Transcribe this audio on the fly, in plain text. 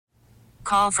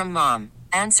call from mom.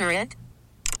 Answer it.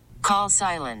 Call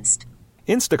silenced.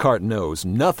 Instacart knows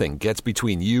nothing gets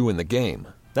between you and the game.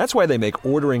 That's why they make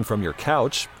ordering from your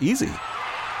couch easy.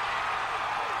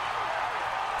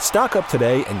 Stock up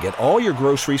today and get all your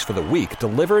groceries for the week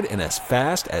delivered in as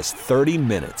fast as 30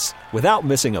 minutes without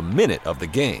missing a minute of the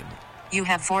game. You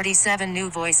have 47 new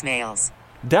voicemails.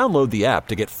 Download the app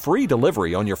to get free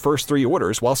delivery on your first 3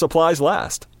 orders while supplies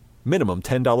last. Minimum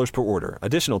 $10 per order.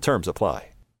 Additional terms apply.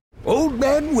 Old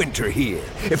Man Winter here.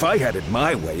 If I had it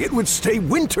my way, it would stay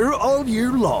winter all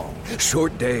year long.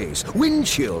 Short days, wind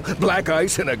chill, black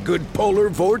ice, and a good polar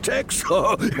vortex.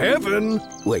 Oh, heaven.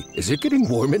 Wait, is it getting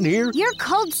warm in here? Your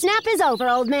cold snap is over,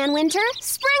 Old Man Winter.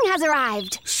 Spring has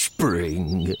arrived.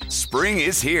 Spring. Spring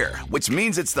is here, which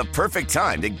means it's the perfect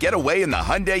time to get away in the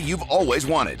Hyundai you've always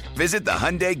wanted. Visit the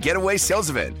Hyundai Getaway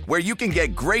Sales Event, where you can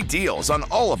get great deals on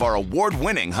all of our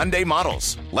award-winning Hyundai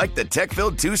models, like the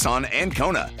tech-filled Tucson and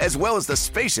Kona, as well as the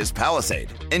spacious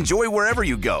Palisade. Enjoy wherever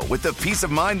you go with the peace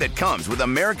of mind that comes with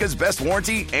America's best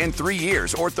warranty and 3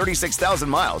 years or 36,000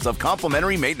 miles of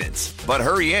complimentary maintenance. But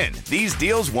hurry in, these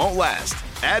deals won't last.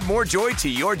 Add more joy to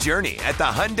your journey at the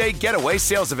Hyundai Getaway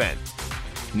Sales Event.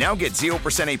 Now get 0%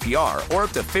 APR or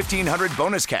up to $1,500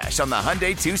 bonus cash on the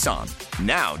Hyundai Tucson.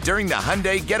 Now, during the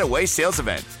Hyundai Getaway Sales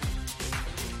Event.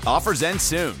 Offers end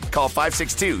soon. Call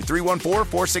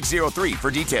 562-314-4603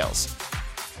 for details.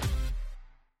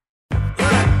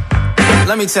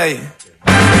 Let me tell you. You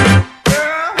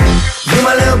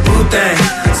my little boo thing,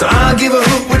 so I'll give a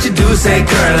hoot what you do. Say,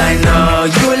 girl, I know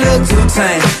you a little too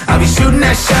tame. I'll be shooting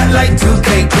that shot like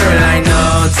 2K, girl, I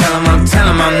know. Tell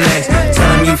him I'm next.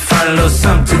 Tell him you found a little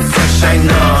something too fresh, I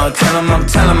know. Tell him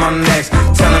I'm next.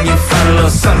 Tell him you found a little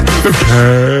something too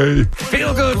fresh.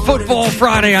 Feel Good Football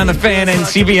Friday on the Fan and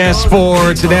CBS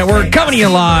Sports Network. Coming to you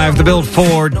live, the Built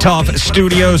Ford Tough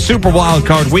Studio. Super Wild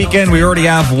Card Weekend. We already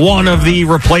have one of the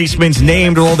replacements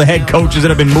named, all the head coaches that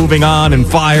have been moving on and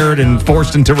fired and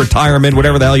forced into retirement,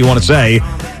 whatever the hell you want to say,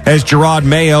 as Jerod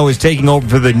Mayo is taking over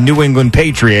for the New England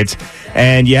Patriots.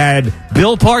 And you had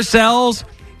Bill Parcells,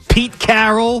 Pete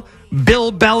Carroll,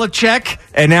 Bill Belichick,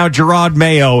 and now Jerod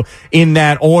Mayo in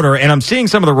that order. And I'm seeing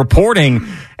some of the reporting.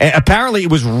 Apparently,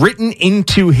 it was written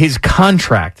into his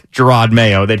contract, Jerod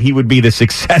Mayo, that he would be the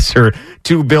successor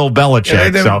to Bill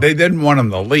Belichick. Yeah, they didn't want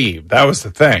him to leave. That was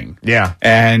the thing. Yeah.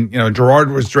 And,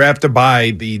 Jerod was drafted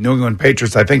by the New England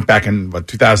Patriots, I think, back in,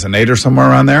 2008 or somewhere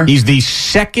around there? He's the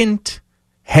second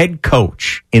head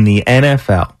coach in the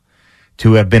NFL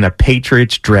to have been a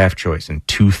Patriots draft choice in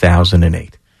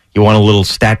 2008. You want a little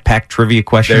stat pack trivia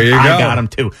question? There you go. I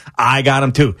got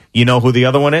him too. You know who the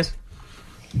other one is?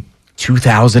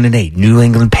 2008 New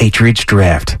England Patriots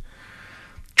draft.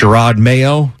 Jerod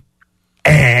Mayo,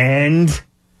 and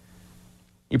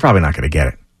you're probably not going to get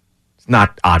it. It's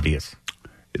not obvious.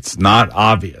 It's not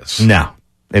obvious. No,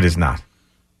 it is not.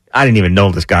 I didn't even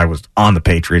know this guy was on the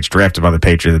Patriots, drafted by the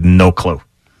Patriots. No clue.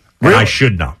 Really? And I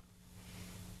should know.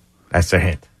 That's a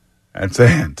hint. That's a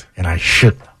hint. And I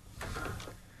should know.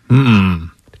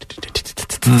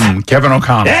 Kevin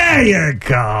O'Connell. There you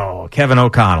go. Kevin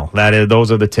O'Connell.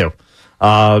 Those are the two.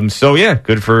 So, yeah,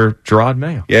 good for Jerod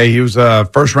Mayo. Yeah, he was a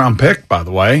first-round pick, by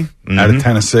the way, out of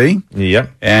Tennessee.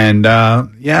 Yep. And,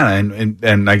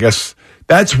 and I guess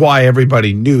that's why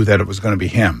everybody knew that it was going to be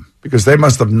him, because they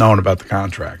must have known about the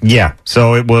contract. Yeah,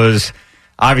 so it was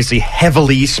obviously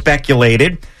heavily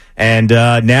speculated. And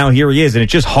now here he is. And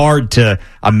it's just hard to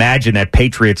imagine that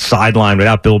Patriots sideline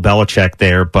without Bill Belichick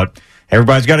there. But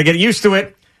everybody's got to get used to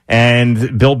it.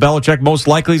 And Bill Belichick most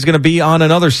likely is going to be on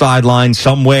another sideline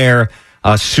somewhere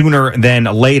sooner than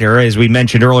later. As we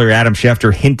mentioned earlier, Adam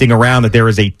Schefter hinting around that there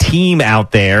is a team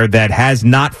out there that has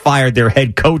not fired their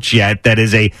head coach yet. That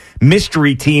is a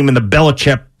mystery team in the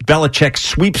Belichick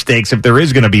sweepstakes, if there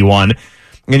is going to be one.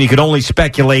 And you could only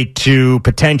speculate to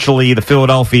potentially the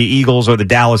Philadelphia Eagles or the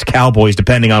Dallas Cowboys,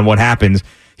 depending on what happens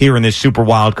here in this Super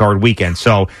Wild Card weekend.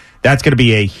 So that's going to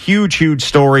be a huge, huge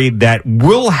story that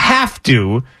will have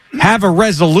to have a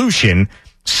resolution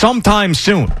sometime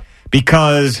soon.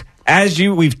 Because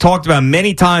we've talked about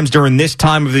many times during this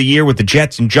time of the year with the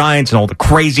Jets and Giants and all the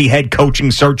crazy head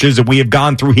coaching searches that we have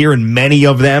gone through here, and many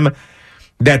of them,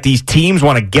 that these teams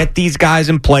want to get these guys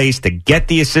in place, to get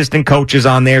the assistant coaches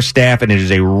on their staff, and it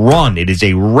is a run. It is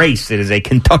a race. It is a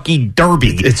Kentucky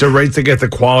Derby. It's a race to get the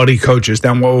quality coaches.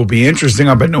 Now, what will be interesting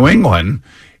up in New England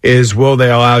is will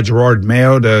they allow Jerod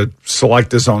Mayo to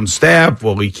select his own staff?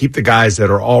 Will he keep the guys that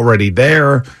are already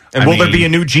there? And will there be a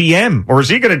new GM, or is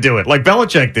he going to do it like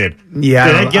Belichick did?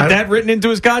 Yeah, did they get that written into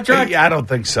his contract? Yeah, I don't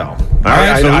think so. All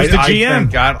right, so who's the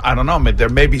GM? I don't know. There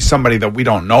may be somebody that we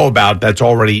don't know about that's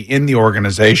already in the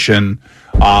organization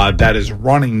that is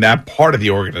running that part of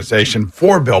the organization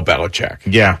for Bill Belichick.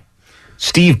 Yeah.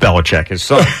 Steve Belichick, his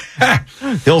son.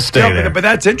 He'll stay there. But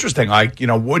that's interesting. Like,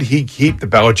 would he keep the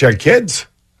Belichick kids?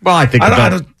 Well, I think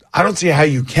I don't see how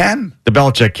you can. The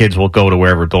Belichick kids will go to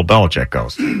wherever Bill Belichick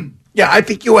goes. Yeah, I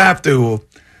think you have to.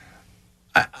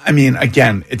 I mean,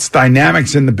 again, it's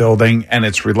dynamics in the building and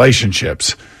it's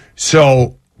relationships.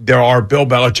 So there are Bill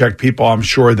Belichick people, I'm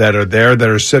sure, that are there that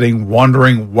are sitting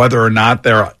wondering whether or not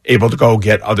they're able to go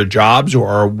get other jobs,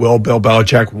 or will Bill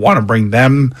Belichick want to bring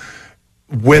them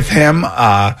with him?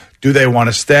 Do they want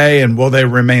to stay, and will they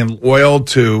remain loyal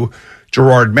to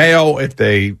Jerod Mayo?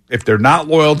 If they're not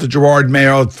loyal to Jerod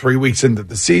Mayo 3 weeks into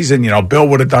the season, Bill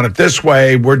would have done it this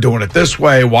way. We're doing it this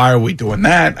way. Why are we doing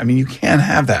that? I mean, you can't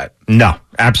have that. No,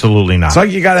 absolutely not. It's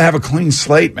like you got to have a clean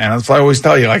slate, man. That's what I always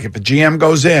tell you. Like, if a GM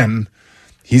goes in,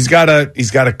 he's got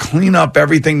to clean up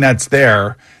everything that's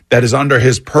there that is under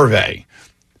his purvey.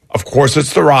 Of course,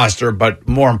 it's the roster, but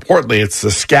more importantly, it's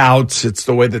the scouts. It's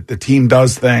the way that the team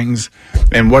does things.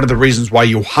 And one of the reasons why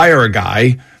you hire a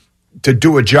guy to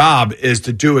do a job is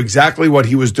to do exactly what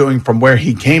he was doing from where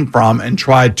he came from and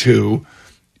try to,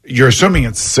 you're assuming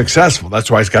it's successful.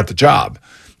 That's why he's got the job.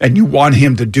 And you want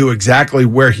him to do exactly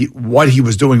what he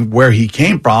was doing where he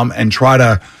came from and try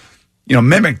to,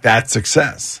 mimic that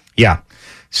success. Yeah.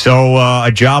 So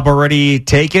a job already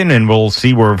taken, and we'll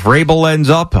see where Vrabel ends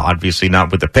up. Obviously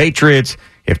not with the Patriots.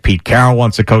 If Pete Carroll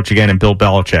wants to coach again, and Bill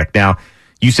Belichick. Now,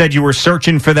 you said you were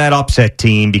searching for that upset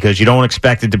team because you don't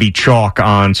expect it to be chalk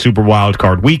on Super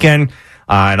Wildcard Weekend.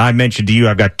 And I mentioned to you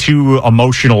I've got two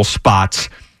emotional spots,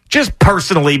 just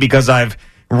personally because I've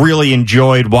really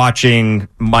enjoyed watching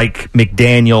Mike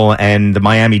McDaniel and the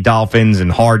Miami Dolphins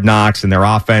and Hard Knocks, and their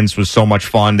offense was so much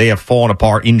fun. They have fallen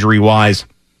apart injury-wise.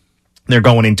 They're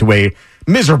going into a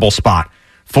miserable spot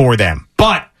for them.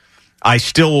 But I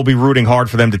still will be rooting hard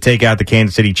for them to take out the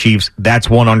Kansas City Chiefs. That's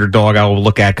one underdog I will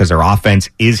look at because their offense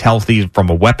is healthy from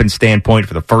a weapon standpoint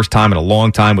for the first time in a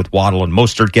long time, with Waddle and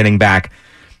Mostert getting back.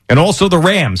 And also the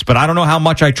Rams. But I don't know how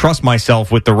much I trust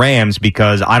myself with the Rams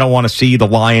because I don't want to see the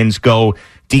Lions go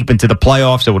deep into the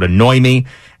playoffs. It would annoy me.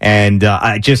 And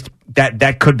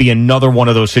that could be another one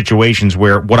of those situations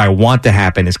where what I want to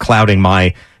happen is clouding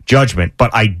my judgment.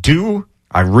 But I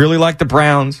really like the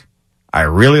Browns. I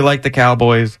really like the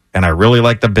Cowboys, and I really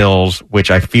like the Bills,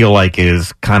 which I feel like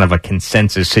is kind of a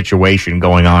consensus situation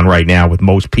going on right now with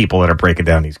most people that are breaking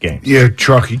down these games. Yeah,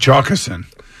 Chalky Chalkerson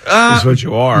is what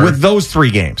you are. With those three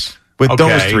games.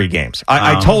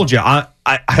 I told you, I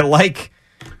like...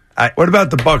 what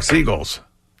about the Bucs-Eagles?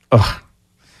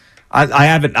 I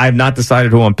have not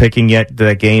decided who I'm picking yet to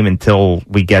that game until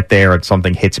we get there and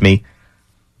something hits me.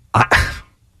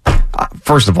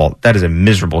 First of all, that is a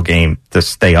miserable game to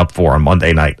stay up for on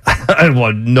Monday night.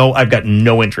 I've got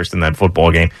no interest in that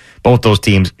football game. Both those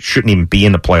teams shouldn't even be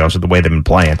in the playoffs with the way they've been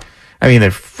playing. I mean, the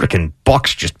freaking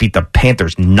Bucs just beat the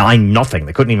Panthers 9-0.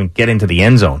 They couldn't even get into the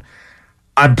end zone.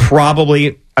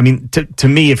 To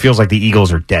me, it feels like the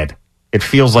Eagles are dead. It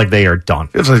feels like they are done.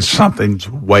 It feels like something's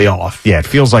way off. Yeah, it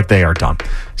feels like they are done.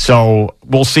 So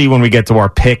we'll see when we get to our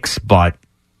picks, but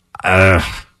I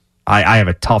have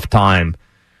a tough time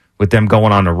with them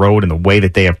going on the road and the way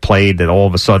that they have played, that all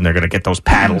of a sudden they're going to get those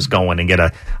paddles going and get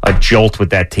a jolt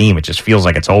with that team. It just feels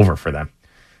like it's over for them.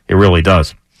 It really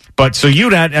does. But so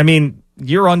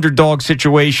your underdog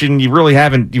situation, you really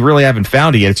haven't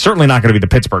found it yet. It's certainly not going to be the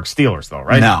Pittsburgh Steelers, though,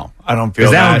 right? No, I don't feel that.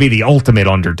 Because that would be the ultimate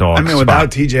underdog. I mean, without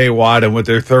TJ Watt and with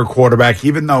their third quarterback,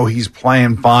 even though he's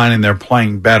playing fine and they're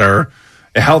playing better,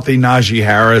 a healthy Najee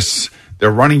Harris,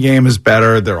 their running game is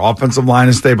better, their offensive line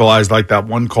is stabilized, like that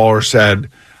one caller said.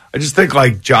 I just think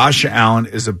like Josh Allen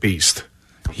is a beast.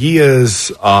 He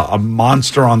is a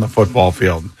monster on the football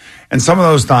field. And some of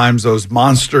those times, those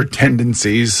monster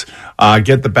tendencies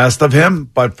get the best of him.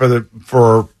 But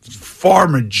for far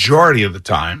majority of the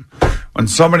time, when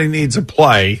somebody needs a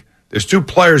play, there's two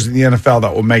players in the NFL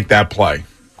that will make that play,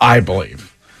 I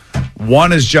believe.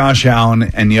 One is Josh Allen,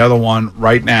 and the other one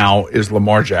right now is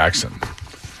Lamar Jackson.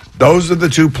 Those are the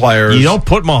two players. You don't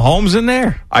put Mahomes in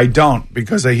there? I don't,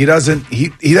 because he doesn't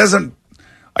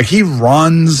like, he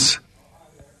runs.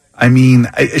 I mean,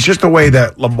 it's just the way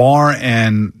that Lamar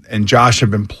and Josh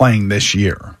have been playing this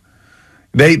year.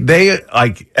 They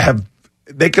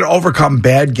could overcome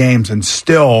bad games and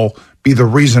still be the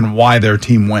reason why their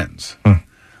team wins.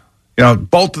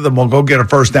 both of them will go get a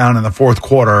first down in the fourth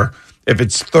quarter. If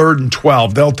it's 3rd and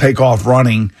 12, they'll take off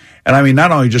running. And, I mean,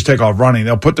 not only just take off running,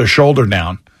 they'll put their shoulder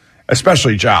down,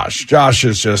 especially Josh. Josh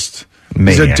is just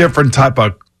he's a different type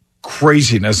of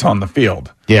craziness on the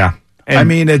field. Yeah. And I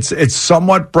mean, it's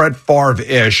somewhat Brett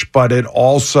Favre-ish, but he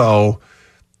also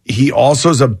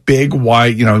is a big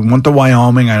white, he went to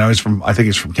Wyoming. I think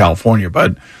he's from California,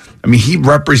 but I mean, he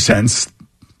represents,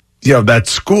 that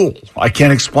school. I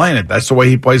can't explain it. That's the way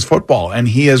he plays football. And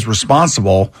he is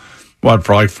responsible,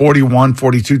 for like 41,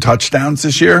 42 touchdowns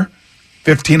this year,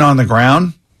 15 on the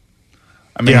ground.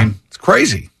 I mean, It's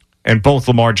crazy. And both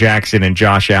Lamar Jackson and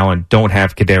Josh Allen don't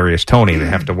have Kadarius Toney. They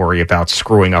have to worry about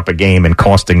screwing up a game and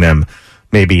costing them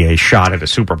maybe a shot at a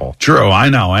Super Bowl. True, I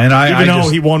know. And Even though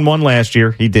he won one last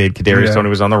year, he did. Kadarius Toney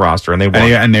was on the roster, and they won.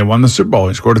 And they won the Super Bowl.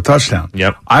 He scored a touchdown.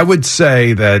 Yep. I would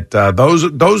say that those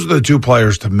are the two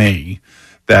players to me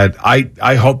that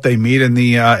I hope they meet in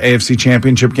the AFC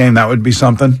Championship game. That would be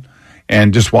something.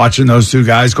 And just watching those two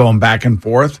guys going back and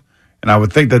forth. And I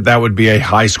would think that would be a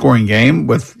high-scoring game.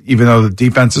 Even though the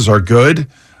defenses are good,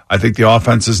 I think the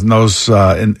offenses in those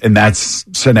in that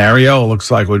scenario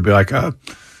looks like it would be like a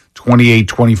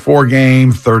 28-24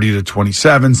 game,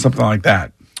 30-27, something like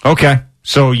that. Okay,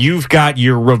 so you've got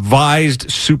your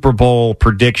revised Super Bowl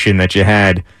prediction that you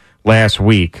had last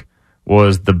week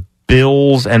was the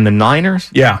Bills and the Niners.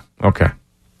 Yeah. Okay.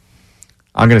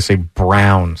 I'm going to say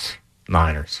Browns,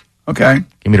 Niners. Okay.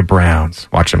 Give me the Browns.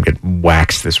 Watch them get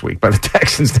waxed this week by the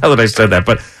Texans now that I said that.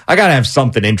 But I got to have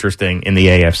something interesting in the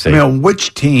AFC.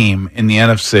 Which team in the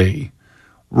NFC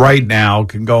right now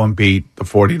can go and beat the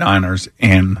 49ers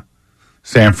in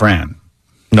San Fran?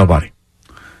 Nobody.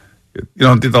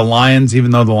 The Lions,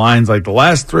 even though the Lions, like the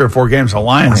last 3 or 4 games, the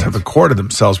Lions have accorded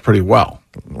themselves pretty well.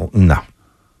 No.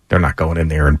 They're not going in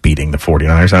there and beating the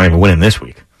 49ers. They're not even winning this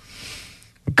week.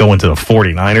 Going to the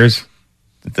 49ers.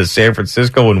 To San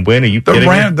Francisco and win? Are you kidding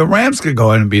me? The Rams could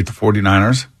go in and beat the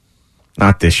 49ers.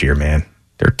 Not this year, man.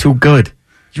 They're too good.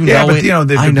 The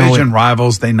division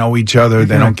rivals, they know each other.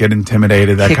 They don't get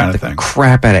intimidated, that kind of thing.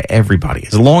 Crap out of everybody.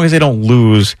 As long as they don't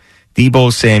lose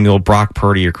Deebo Samuel, Brock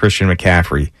Purdy, or Christian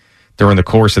McCaffrey during the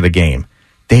course of the game,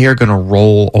 they are going to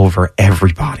roll over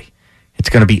everybody. It's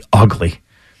going to be ugly.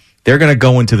 They're going to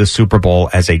go into the Super Bowl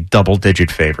as a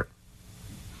double-digit favorite.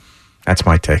 That's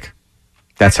my take.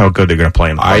 That's how good they're going to play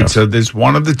in the playoffs. All right, so there's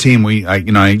one of the team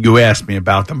you asked me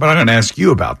about them, but I'm going to ask you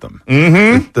about them.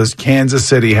 Mm-hmm. Does Kansas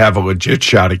City have a legit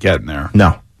shot at getting there?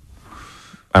 No.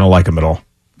 I don't like them at all.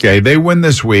 Okay, they win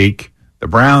this week. The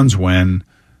Browns win.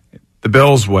 The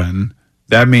Bills win.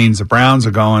 That means the Browns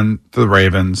are going to the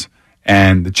Ravens,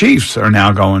 and the Chiefs are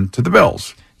now going to the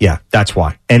Bills. Yeah, that's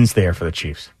why. Ends there for the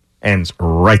Chiefs. Ends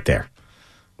right there.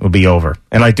 It'll be over.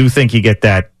 And I do think you get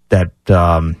that you're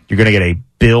going to get a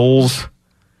Bills...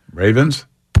 Ravens?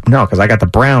 No, because I got the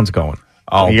Browns going.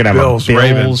 Oh, you're gonna Bills, have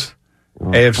Ravens,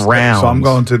 AFC, Browns. So I'm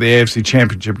going to the AFC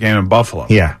Championship game in Buffalo.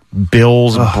 Yeah,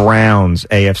 Bills, Browns,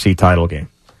 AFC title game.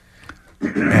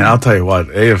 Man, I'll tell you what,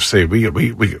 AFC, we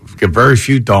get very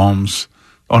few domes,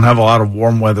 don't have a lot of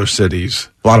warm weather cities.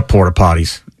 A lot of porta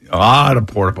potties. A lot of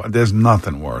porta potties. There's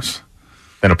nothing worse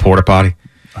than a porta potty.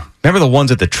 Remember the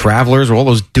ones at the Travelers where all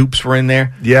those dupes were in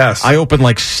there? Yes. I opened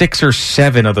like 6 or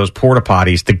 7 of those porta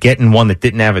potties to get in one that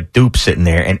didn't have a dupe sitting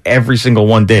there, and every single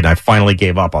one did. I finally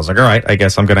gave up. I was like, all right, I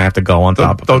guess I'm going to have to go on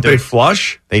top of it. Don't they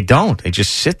flush? They don't. They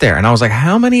just sit there. And I was like,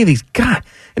 how many of these? God.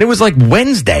 And it was like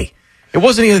Wednesday. It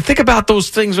wasn't even, think about those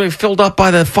things when they filled up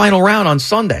by the final round on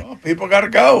Sunday. Well, people got to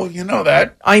go. You know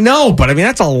that. I know, but I mean,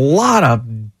 that's a lot of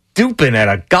duping at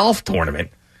a golf tournament.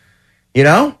 You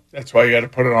know? That's why you got to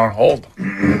put it on hold.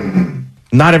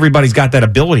 Not everybody's got that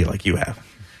ability like you have.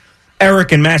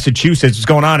 Eric in Massachusetts. What's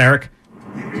going on, Eric?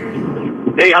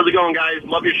 Hey, how's it going, guys?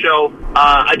 Love your show.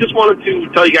 I just wanted to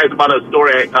tell you guys about a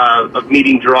story of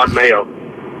meeting Jerod Mayo.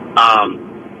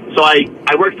 So I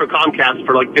worked for Comcast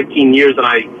for like 15 years, and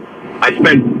I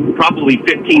spent probably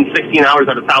 15, 16 hours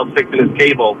at his house fixing his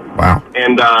cable. Wow.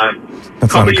 And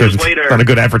that's not a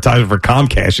good advertisement for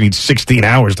Comcast. You need 16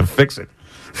 hours to fix it.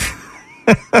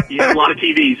 Yeah, a lot of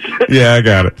TVs. Yeah, I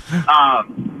got it.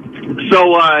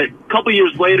 So a couple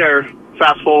years later,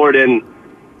 fast forward, and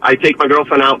I take my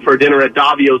girlfriend out for dinner at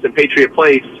Davio's in Patriot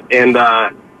Place, and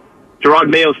Jerod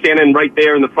Mayo's standing right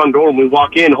there in the front door, and we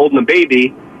walk in holding a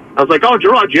baby. I was like, oh,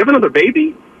 Jerod, do you have another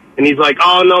baby? And he's like,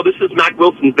 oh, no, this is Mac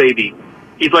Wilson's baby.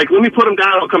 He's like, let me put him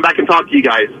down. I'll come back and talk to you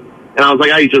guys. And I was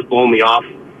like, he's just blowing me off.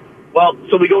 Well,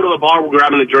 so we go to the bar. We're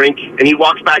grabbing a drink, and he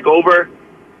walks back over,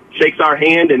 shakes our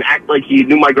hand, and act like he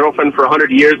knew my girlfriend for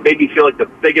 100 years. Made me feel like the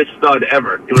biggest stud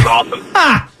ever. It was awesome.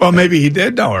 Well, maybe he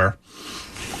did know her.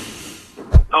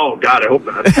 Oh, God, I hope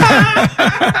not.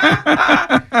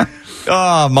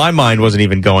 Oh, my mind wasn't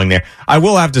even going there. I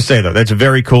will have to say, though, that's a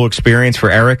very cool experience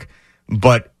for Eric.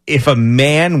 But if a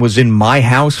man was in my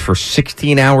house for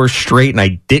 16 hours straight and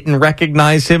I didn't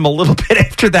recognize him a little bit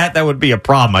after that, that would be a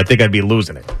problem. I think I'd be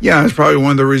losing it. Yeah, it's probably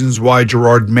one of the reasons why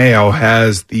Jerod Mayo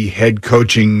has the head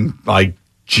coaching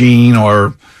gene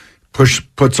or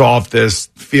puts off this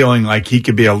feeling like he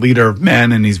could be a leader of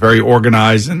men and he's very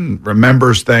organized and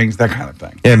remembers things, that kind of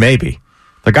thing. Yeah, maybe.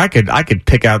 Like I could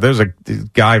pick out. There's a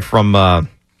guy from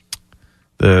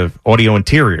the Audio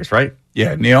Interiors, right?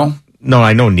 Yeah, Neil. No,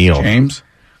 I know Neil. James.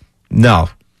 No,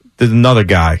 there's another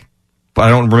guy, but I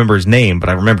don't remember his name, but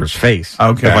I remember his face.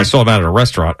 Okay. If I saw him out at a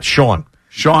restaurant,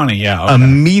 Shawnee, yeah. Okay.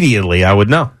 Immediately I would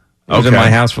know. He was in my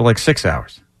house for like 6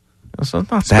 hours. So it's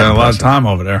not Spent a lot of time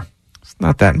over there. It's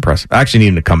not that impressive. I actually need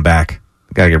him to come back.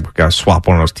 Gotta swap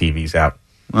one of those TVs out.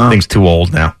 Thing's too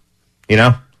old now. You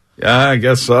know? Yeah, I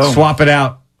guess so. Swap it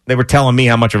out. They were telling me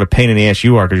how much of a pain in the ass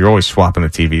you are because you're always swapping the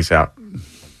TVs out.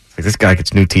 Like this guy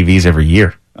gets new TVs every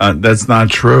year. That's not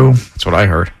true. That's what I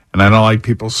heard. And I don't like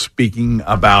people speaking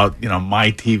about,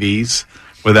 my TVs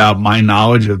without my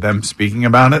knowledge of them speaking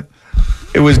about it.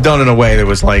 It was done in a way that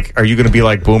was like, are you going to be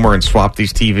like Boomer and swap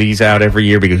these TVs out every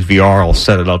year because VR will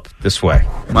set it up this way?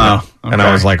 Wow. Okay. And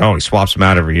I was like, oh, he swaps them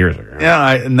out every year.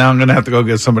 Yeah, now I'm going to have to go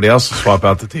get somebody else to swap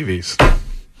out the TVs. I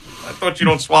thought you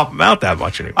don't swap them out that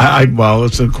much anymore. Well,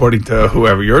 it's according to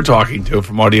whoever you're talking to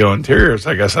from Audio Interiors.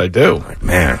 I guess I do. Like,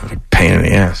 man, pain in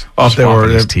the ass. Well, if they were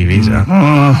these TVs out.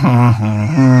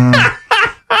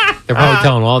 They're probably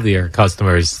telling all their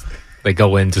customers they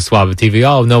go in to swap a TV.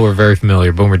 Oh, no, we're very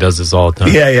familiar. Boomer does this all the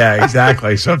time. Yeah,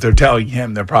 exactly. So if they're telling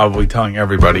him, they're probably telling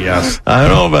everybody else. I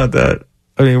don't know about that.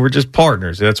 I mean, we're just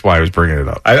partners. That's why I was bringing it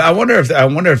up. I wonder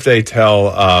if they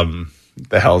tell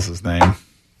the hell's his name.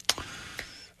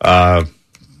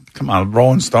 Come on,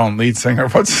 Rolling Stone lead singer.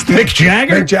 What's his name? Mick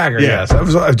Jagger? Mick Jagger, yes.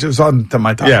 It was on to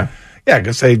my time. Yeah,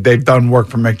 because they've done work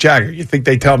for Mick Jagger. You think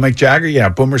they tell Mick Jagger,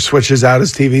 Boomer switches out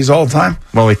his TVs all the time?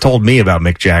 Well, they told me about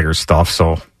Mick Jagger's stuff,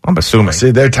 so I'm assuming.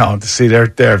 See, they're telling. See,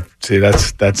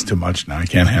 that's too much now. I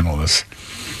can't handle this.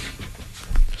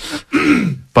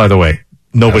 By the way,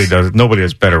 nobody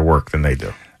does better work than they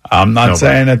do. I'm not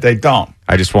saying that they don't.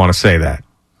 I just want to say that.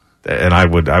 And I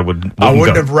wouldn't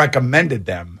have recommended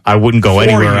them. I wouldn't go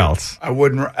anywhere else. I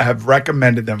wouldn't have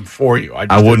recommended them for you.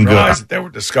 I wouldn't didn't realize that they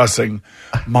were discussing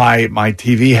my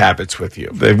TV habits with you.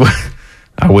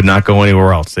 I would not go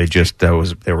anywhere else. They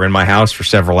were in my house for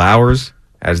several hours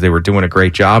as they were doing a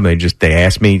great job. They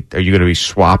asked me, "Are you going to be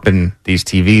swapping these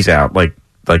TVs out like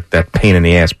that pain in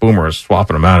the ass Boomer is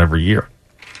swapping them out every year?"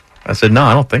 I said, "No,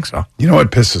 I don't think so." You know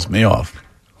what pisses me off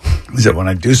is that when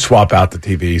I do swap out the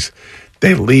TVs,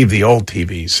 they leave the old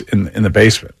TVs in the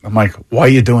basement. I'm like, why are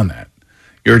you doing that?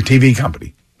 You're a TV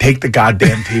company. Take the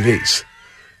goddamn TVs.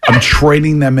 I'm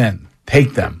trading them in.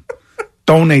 Take them.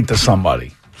 Donate to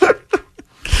somebody. I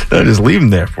just leave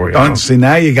them there for you. See,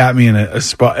 now you got me in a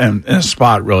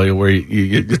spot really where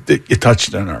you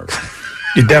touched a nerve.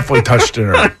 You definitely touched a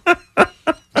nerve.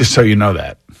 Just so you know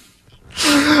that.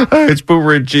 It's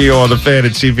Boomer and Gio on the Fan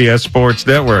at CBS Sports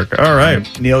Network. All right.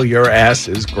 Neil, your ass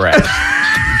is grass.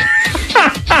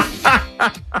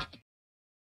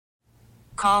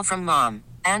 Call from mom.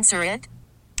 Answer it.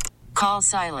 Call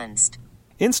silenced.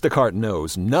 Instacart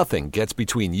knows nothing gets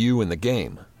between you and the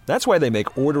game. That's why they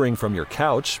make ordering from your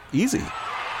couch easy.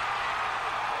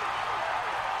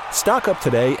 Stock up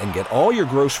today and get all your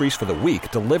groceries for the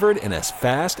week delivered in as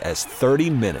fast as 30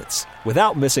 minutes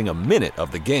without missing a minute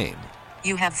of the game.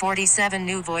 You have 47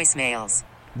 new voicemails.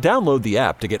 Download the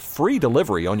app to get free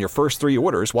delivery on your first 3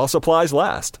 orders while supplies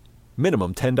last.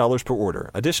 Minimum $10 per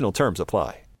order. Additional terms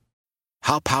apply.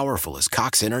 How powerful is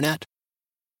Cox Internet?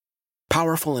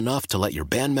 Powerful enough to let your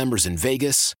band members in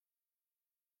Vegas,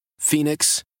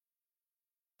 Phoenix,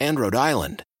 and Rhode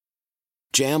Island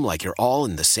jam like you're all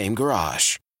in the same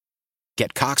garage.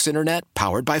 Get Cox Internet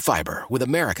powered by fiber with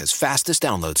America's fastest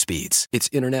download speeds. It's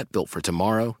internet built for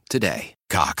tomorrow, today.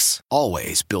 Cox,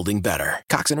 always building better.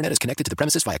 Cox Internet is connected to the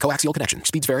premises via coaxial connection.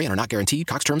 Speeds vary and are not guaranteed.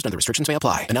 Cox terms and other restrictions may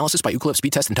apply. Analysis by Ookla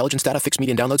Speed Test Intelligence Data. Fixed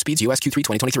median download speeds. US Q3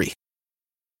 2023.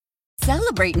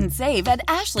 Celebrate and save at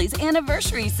Ashley's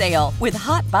Anniversary Sale. With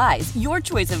Hot Buys, your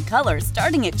choice of colors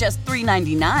starting at just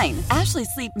 $3.99. Ashley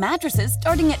Sleep mattresses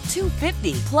starting at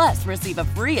 $2.50. Plus, receive a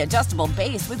free adjustable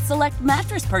base with select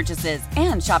mattress purchases.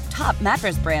 And shop top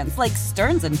mattress brands like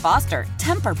Stearns & Foster,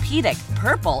 Tempur-Pedic,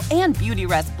 Purple, and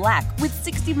Beautyrest Black with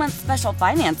 60-month special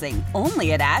financing.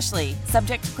 Only at Ashley.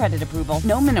 Subject to credit approval.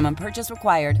 No minimum purchase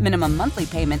required. Minimum monthly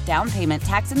payment, down payment,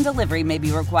 tax, and delivery may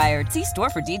be required. See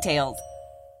store for details.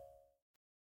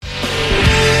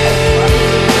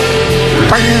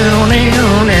 Boomer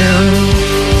and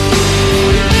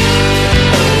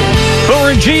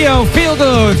Gio, Feel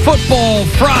Good Football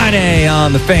Friday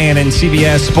on the Fan and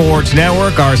CBS Sports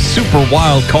Network. Our Super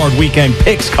Wild Card Weekend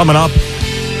picks coming up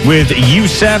with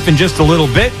Yussef in just a little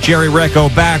bit. Jerry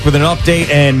Recco back with an update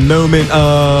and moment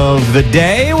of the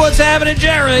day. What's happening,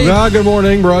 Jerry? Good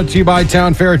morning. Brought to you by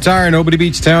Town Fair Tire. Nobody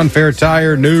beats Town Fair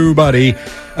Tire. Nobody.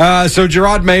 So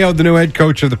Jerod Mayo, the new head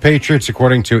coach of the Patriots,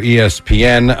 according to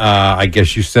ESPN, I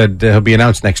guess you said he'll be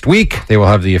announced next week. They will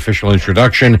have the official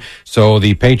introduction. So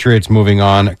the Patriots moving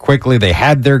on quickly. They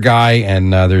had their guy,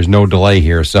 and there's no delay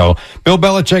here. So Bill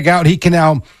Belichick out. He can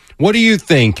now... What do you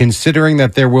think, considering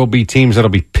that there will be teams that'll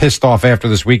be pissed off after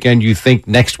this weekend? You think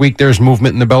next week there's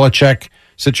movement in the Belichick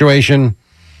situation?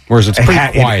 Whereas it's pretty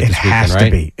quiet this weekend,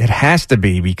 right? It has to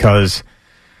be because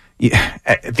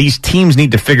these teams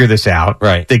need to figure this out.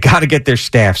 Right. They got to get their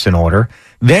staffs in order.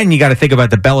 Then you got to think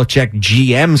about the Belichick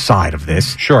GM side of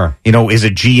this. Sure. You know, is a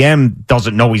GM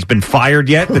doesn't know he's been fired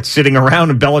yet that's sitting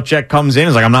around and Belichick comes in and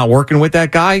is like, I'm not working with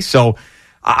that guy. So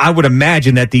I would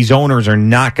imagine that these owners are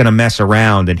not going to mess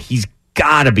around, and he's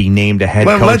got to be named a head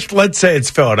coach. Let's say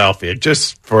it's Philadelphia,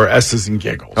 just for S's and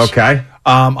giggles. Okay.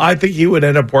 I think he would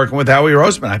end up working with Howie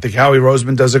Roseman. I think Howie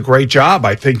Roseman does a great job.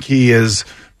 I think he has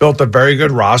built a very good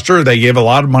roster. They gave a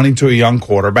lot of money to a young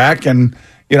quarterback, and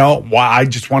I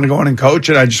just want to go in and coach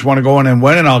it. I just want to go in and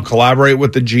win, and I'll collaborate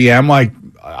with the GM like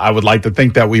I would like to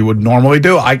think that we would normally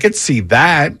do. I could see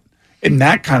that in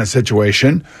that kind of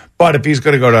situation. But if he's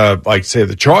going to go to, like, say,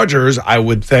 the Chargers, I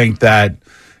would think that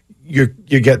you're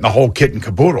getting the whole kit and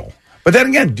caboodle. But then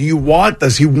again,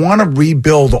 does he want to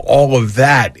rebuild all of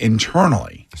that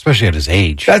internally? Especially at his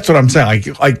age. That's what I'm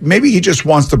saying. Like maybe he just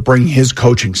wants to bring his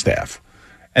coaching staff,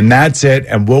 and that's it,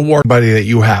 and we'll work with anybody that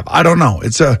you have. I don't know.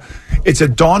 It's a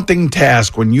daunting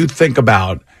task when you think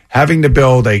about having to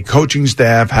build a coaching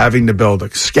staff, having to build a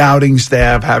scouting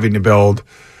staff, having to build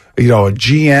a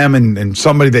GM and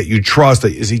somebody that you trust.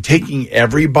 Is he taking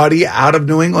everybody out of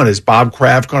New England? Is Bob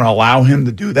Kraft going to allow him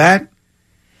to do that?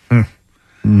 I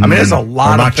mean, there's a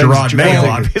lot of things. Jerod Mayo,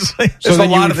 obviously. There's a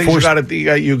lot of things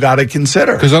you got to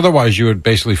consider. Because otherwise, you would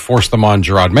basically force them on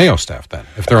Jerod Mayo staff then,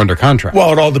 if they're under contract.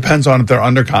 Well, it all depends on if they're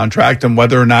under contract and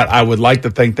whether or not I would like to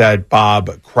think that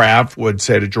Bob Kraft would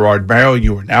say to Jerod Mayo,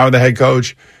 "You are now the head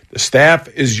coach. The staff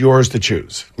is yours to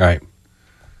choose." Right.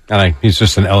 And he's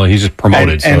just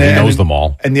promoted, so he knows them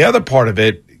all. And the other part of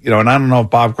it, and I don't know if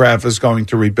Bob Kraft is going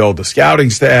to rebuild the scouting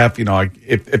staff.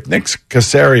 If Nick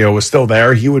Caserio was still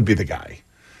there, he would be the guy.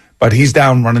 But he's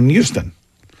down running Houston.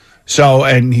 So,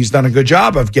 and he's done a good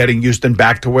job of getting Houston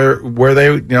back to where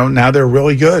they, now they're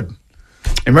really good.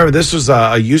 And remember, this was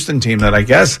a Houston team that I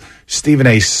guess Stephen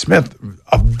A. Smith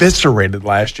eviscerated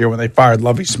last year when they fired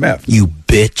Lovie Smith. You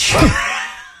bitch.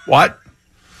 What?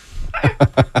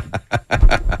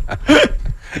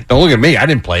 Don't look at me. I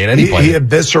didn't play it. He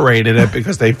eviscerated it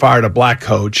because they fired a black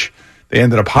coach. They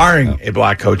ended up hiring a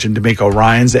black coach in D'Amico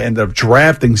Ryans. They ended up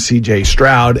drafting C.J.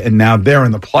 Stroud, and now they're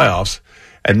in the playoffs.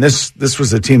 And this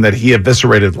was a team that he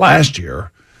eviscerated last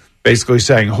year, basically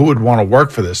saying who would want to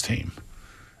work for this team.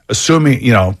 Assuming,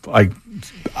 I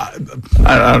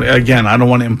don't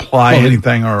want to imply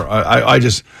anything, or I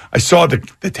saw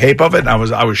the tape of it, and I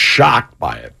was shocked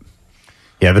by it.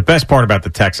 Yeah, the best part about the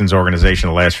Texans organization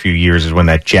the last few years is when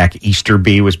that Jack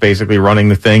Easterby was basically running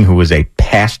the thing, who was a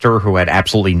pastor who had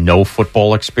absolutely no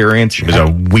football experience. He was a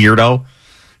weirdo.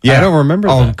 Yeah, I don't remember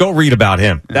that. Go read about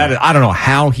him. I don't know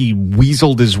how he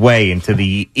weaseled his way into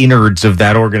the innards of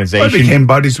that organization. He became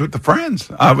buddies with the friends,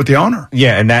 with the owner.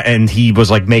 Yeah, and he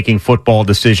was like making football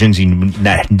decisions. He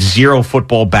had zero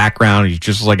football background. He's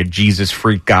just like a Jesus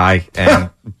freak guy,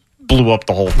 and blew up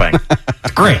the whole thing.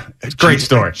 It's great. It's a great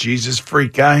story. Jesus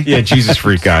freak guy? Yeah, Jesus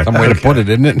freak guy. Some way to put it,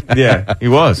 isn't it? Yeah, he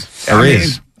was.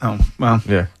 Is. Oh, well.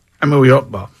 Yeah. I mean,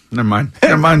 never mind.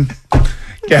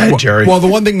 Go ahead, Jerry. Well, the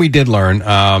one thing we did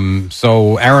learn,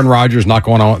 so Aaron Rodgers not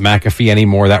going on with McAfee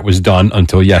anymore. That was done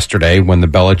until yesterday when the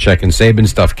Belichick and Saban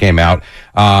stuff came out.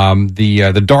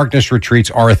 The darkness retreats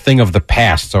are a thing of the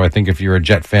past. So I think if you're a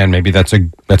Jet fan, maybe that's a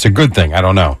good thing. I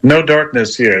don't know. No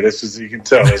darkness here. You can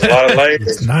tell. There's a lot of light.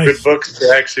 There's nice. Good books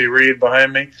to actually read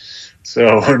behind me.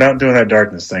 So we're not doing that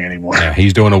darkness thing anymore. Yeah,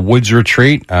 he's doing a woods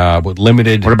retreat with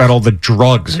limited. What about all the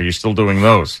drugs? Are you still doing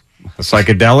those? The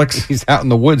psychedelics? He's out in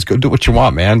the woods. Go do what you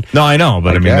want, man. No, I know,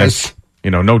 but I mean, that's,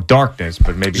 no darkness,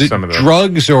 but maybe some of the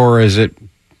drugs, or is it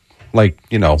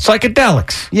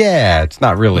psychedelics? Yeah, it's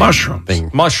not really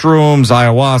mushrooms,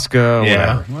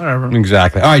 ayahuasca, whatever.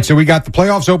 Exactly. All right, so we got the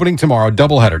playoffs opening tomorrow,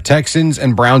 doubleheader, Texans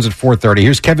and Browns at 4:30.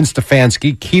 Here's Kevin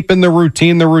Stefanski keeping the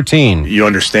routine. You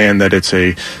understand that it's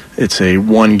it's a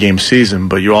one-game season,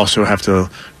 but you also have to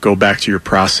go back to your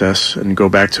process and go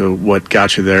back to what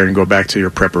got you there and go back to your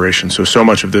preparation. So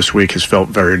much of this week has felt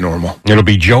very normal. It'll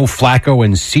be Joe Flacco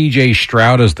and C.J.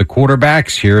 Stroud as the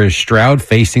quarterbacks. Here is Stroud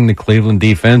facing the Cleveland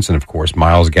defense and, of course,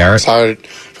 Myles Garrett. Excited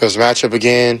for this matchup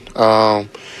again. I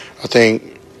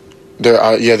think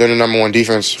they're the number one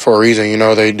defense for a reason. You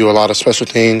know, they do a lot of special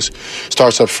things.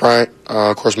 Starts up front.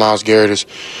 Of course, Myles Garrett is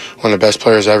one of the best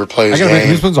players to ever play this game.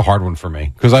 This one's a hard one for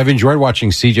me because I've enjoyed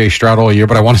watching C.J. Stroud all year,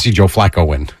 but I want to see Joe Flacco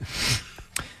win.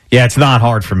 Yeah, it's not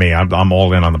hard for me. I'm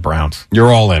all in on the Browns.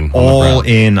 You're all in. All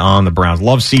in on the Browns.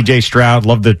 Love C.J. Stroud.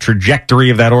 Love the trajectory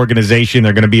of that organization.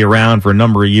 They're going to be around for a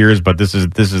number of years, but this is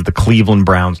the Cleveland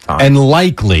Browns time. And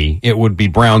likely it would be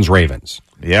Browns-Ravens.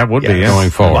 Yeah, it would be. Going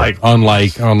forward.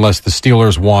 Unless the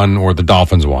Steelers won or the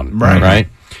Dolphins won. Right?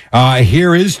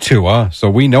 Here is Tua. So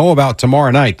we know about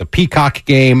tomorrow night. The Peacock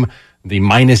game, the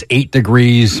 -8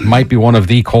 degrees, might be one of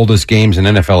the coldest games in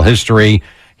NFL history.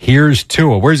 Here's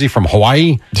Tua. Where's he from?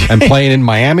 Hawaii? And playing in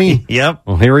Miami? Yep.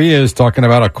 Well, here he is talking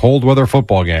about a cold weather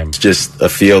football game. It's just a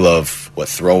feel of what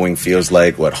throwing feels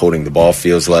like, what holding the ball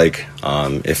feels like.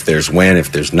 If there's wind,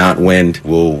 if there's not wind,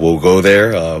 we'll go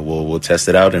there. We'll test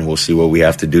it out and we'll see what we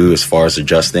have to do as far as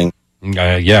adjusting.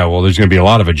 Well, there's going to be a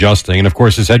lot of adjusting. And, of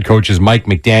course, his head coach is Mike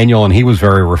McDaniel, and he was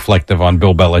very reflective on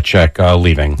Bill Belichick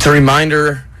leaving. It's a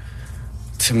reminder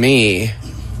to me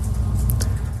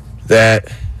that,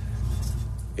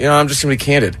 I'm just going to be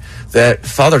candid, that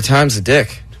Father Time's a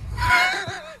dick.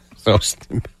 So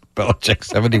Belichick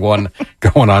 71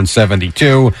 going on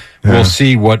 72. We'll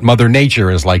see what Mother Nature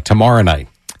is like tomorrow night.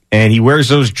 And he wears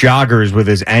those joggers with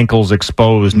his ankles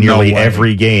exposed nearly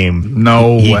every game.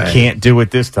 He can't do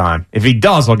it this time. If he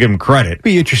does, I'll give him credit. It'd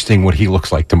be interesting what he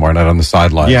looks like tomorrow night on the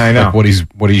sidelines. Yeah, I know. Like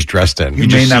what he's dressed in. You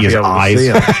may not be able to see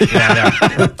him.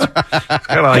 It's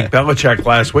kind of like Belichick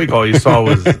last week. All you saw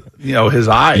was, his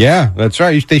eyes. Yeah, that's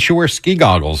right. They should wear ski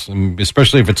goggles,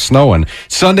 especially if it's snowing.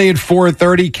 Sunday at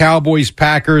 4:30,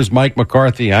 Cowboys-Packers. Mike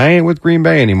McCarthy, I ain't with Green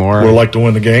Bay anymore. We'd like to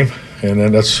win the game. And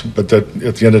then at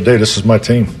the end of the day, this is my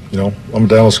team. I'm a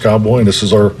Dallas Cowboy, and this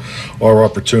is our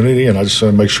opportunity. And I just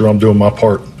want to make sure I'm doing my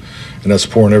part, and that's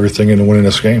pouring everything into winning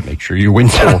this game. Make sure you win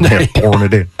Sunday. Pouring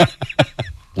it in.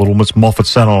 Little Miss Muffet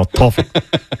sat on a toffee,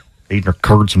 eating her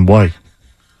curds and whey.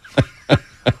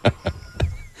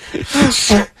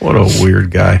 What a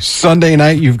weird guy. Sunday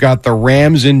night, you've got the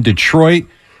Rams in Detroit.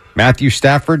 Matthew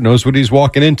Stafford knows what he's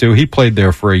walking into. He played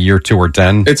there for a year, 2 or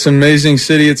 10. It's an amazing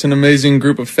city. It's an amazing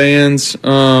group of fans.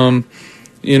 The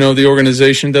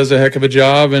organization does a heck of a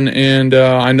job, and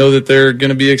I know that they're going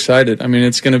to be excited. I mean,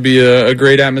 it's going to be a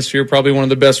great atmosphere, probably one of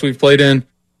the best we've played in.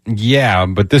 Yeah,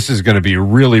 but this is going to be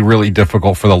really, really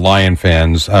difficult for the Lion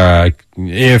fans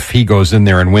if he goes in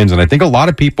there and wins. And I think a lot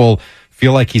of people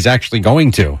feel like he's actually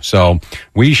going to. So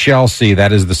we shall see.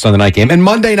 That is the Sunday night game. And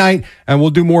Monday night, and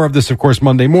we'll do more of this, of course,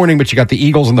 Monday morning, but you got the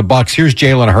Eagles and the Bucks. Here's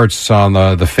Jalen Hurts on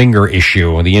the finger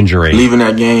issue, the injury. Leaving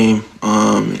that game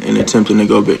and attempting to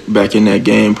go back in that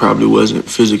game probably wasn't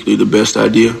physically the best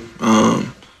idea. Not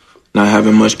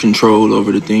having much control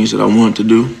over the things that I want to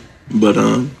do. But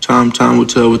time will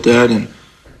tell with that, and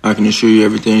I can assure you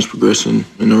everything's progressing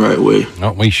in the right way.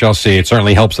 Well, we shall see. It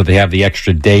certainly helps that they have the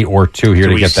extra day or two here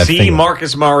to get that thing. Do we see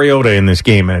Marcus Mariota in this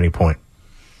game at any point?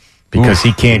 Because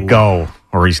he can't go,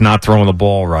 or he's not throwing the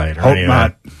ball right. Or Hope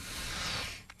not.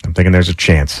 I'm thinking there's a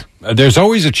chance. There's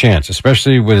always a chance,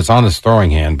 especially when it's on his throwing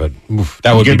hand, but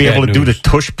that would be able to do the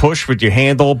tush push with your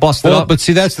hand all busted up. But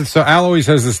see, so Al always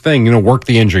has this thing, work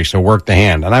the injury, so work the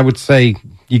hand. And I would say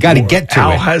you got to get to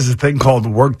Al it. Al has a thing called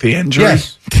work the injury.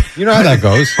 Yes. You know how that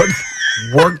goes.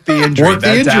 Work the injury. Work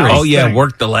the injury. Oh, yeah,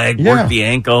 work the leg, work the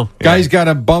ankle. Guy's got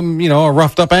a a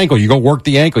roughed up ankle. You go work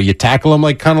the ankle. You tackle him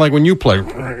kind of like when you play.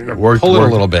 Pull it a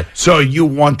little bit. So you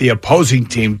want the opposing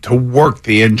team to work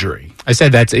the injury. I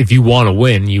said that's if you want to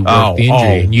win, you work the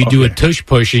injury. And you do a tush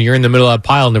push and you're in the middle of that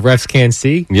pile and the refs can't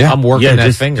see. Yeah. I'm working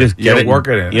that finger. Just get it.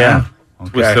 Working it. Yeah.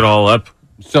 Okay. Twist it all up.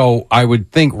 So I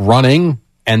would think running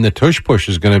and the tush push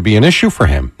is going to be an issue for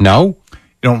him. No? You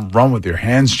don't run with your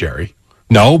hands, Jerry.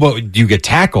 No, but you get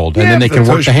tackled, and then they can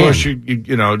work the hand. Push,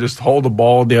 you just hold the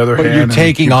ball with the other hand. But you're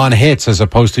taking on hits as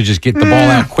opposed to just get the ball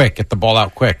out quick. Get the ball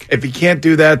out quick. If you can't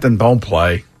do that, then don't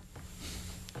play.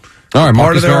 All right,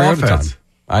 part of their offense.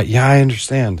 I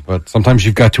understand, but sometimes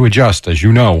you've got to adjust, as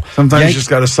you know. Sometimes you just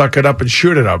got to suck it up and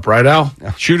shoot it up, right, Al?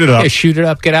 Shoot it up. Yeah, shoot it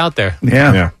up, get out there.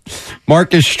 Yeah.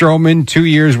 Marcus Stroman, 2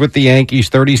 years with the Yankees,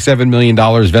 $37 million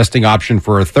vesting option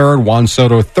for a third. Juan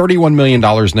Soto, $31 million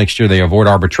next year. They avoid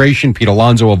arbitration. Pete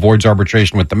Alonso avoids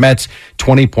arbitration with the Mets,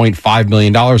 $20.5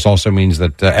 million. Also means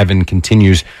that Evan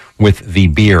continues with the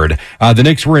beard. The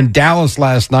Knicks were in Dallas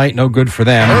last night. No good for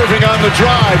them. Irving on the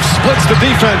drive, splits the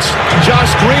defense.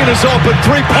 Josh Green is open.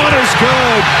 Three-pointer's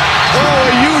good. Oh,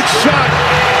 a huge shot.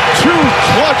 2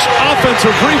 clutch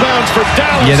offensive rebounds for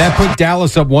Dallas. Yeah, that put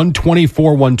Dallas up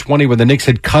 124-120 when the Knicks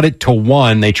had cut it to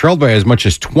 1. They trailed by as much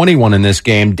as 21 in this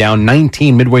game, down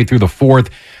 19 midway through the fourth.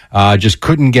 Just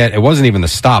couldn't get, it wasn't even the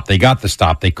stop. They got the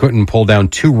stop. They couldn't pull down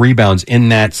 2 rebounds in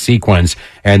that sequence.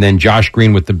 And then Josh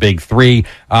Green with the big 3.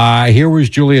 Here was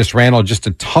Julius Randle. Just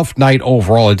a tough night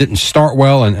overall. It didn't start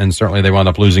well, and certainly they wound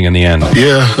up losing in the end.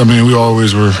 Yeah, I mean, we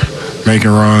always were making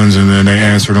runs, and then they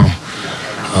answered them.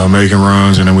 Making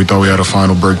runs, and then we thought we had a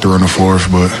final breakthrough in the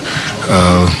fourth, but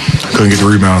couldn't get the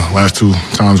rebound. Last 2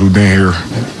 times we've been here,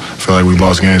 I feel like we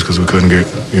lost games because we couldn't get,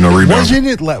 rebounds.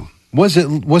 Was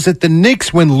it the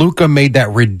Knicks when Luka made that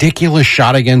ridiculous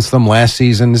shot against them last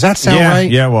season? Does that sound right?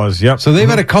 Yeah, it was. Yep. So they've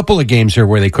had a couple of games here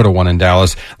where they could have won in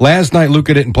Dallas. Last night,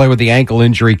 Luka didn't play with the ankle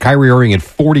injury. Kyrie Irving at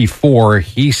 44.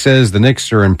 He says the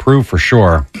Knicks are improved for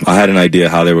sure. I had an idea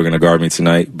how they were going to guard me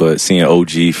tonight, but seeing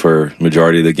OG for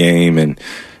majority of the game and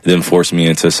then forced me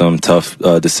into some tough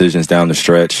decisions down the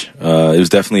stretch. It was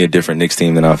definitely a different Knicks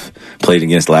team than I've played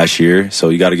against last year, so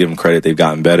you got to give them credit. They've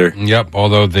gotten better. Yep,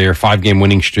 although their 5-game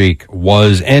winning streak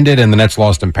was ended, and the Nets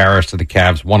lost in Paris to the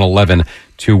Cavs 111-102.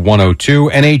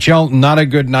 NHL, not a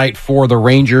good night for the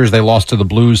Rangers. They lost to the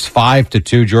Blues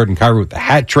 5-2. Jordan Kyrou with the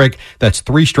hat trick. That's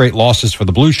 3 straight losses for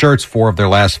the Blue Shirts, 4 of their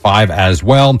last 5 as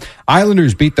well.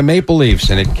 Islanders beat the Maple Leafs,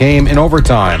 and it came in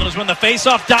overtime. Islanders win the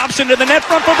face-off. Dobson to the net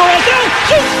front for Barzell.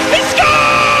 He scores!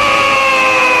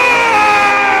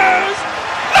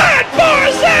 Matt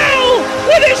Barzell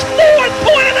with his 4th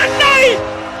point of the night,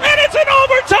 and it's an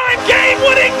overtime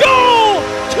game-winning goal.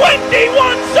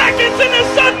 21 seconds in a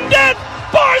sudden death.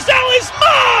 Barzell is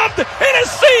mobbed in a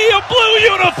sea of blue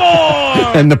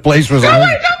uniform. And the place was on.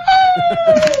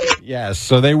 Yes,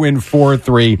 so they win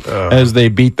 4-3 as they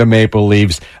beat the Maple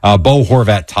Leafs. Bo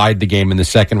Horvat tied the game in the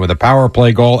second with a power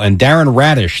play goal, and Darren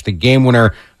Radish, the game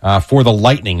winner for the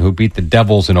Lightning, who beat the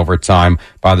Devils in overtime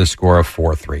by the score of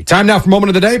 4-3. Time now for Moment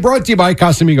of the Day, brought to you by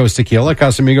Casamigos Tequila.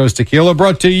 Casamigos Tequila,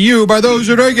 brought to you by those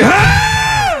who drink it.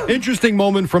 Interesting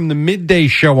moment from the midday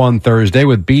show on Thursday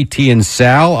with BT and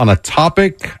Sal on a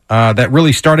topic that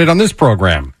really started on this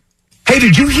program. Hey,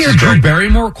 did you hear Drew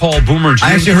Barrymore call Boomer Jr.?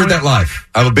 I actually heard that live.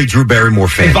 I'm a big Drew Barrymore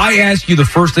fan. If I ask you the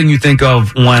first thing you think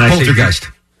of when I say Poltergeist.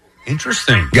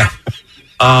 Interesting. Yeah.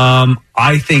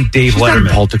 I think Dave She's Letterman.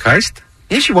 not in Poltergeist.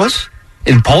 Yeah, she was.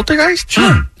 In Poltergeist?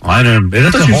 Sure. I don't.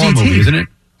 That's a horror movie, isn't it?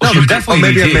 No, but definitely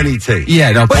maybe I meant E.T.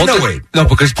 Yeah, no, wait. No,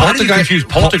 because Poltergeist.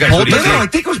 Poltergeist. No, I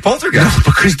think it was Poltergeist. No,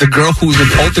 because the girl who's in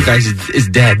Poltergeist is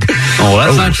dead. Oh,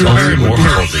 that's not Drew Barrymore.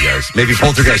 Poltergeist. Maybe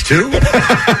Poltergeist 2?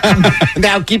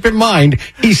 Now, keep in mind,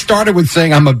 he started with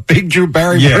saying, I'm a big Drew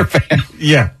Barrymore fan.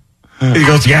 Yeah. He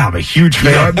goes, yeah, I'm a huge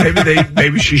fan.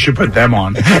 Maybe she should put them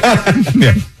on.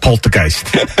 Yeah. Poltergeist.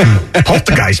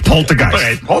 Poltergeist.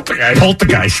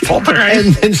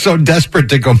 And then so desperate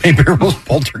to go, maybe it was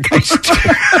Poltergeist.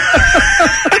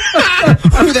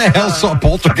 Who the hell saw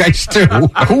Poltergeist 2?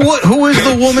 Who is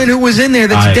the woman who was in there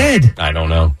that's dead? I don't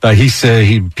know. Pete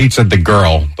said the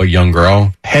girl, the young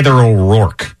girl. Heather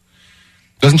O'Rourke.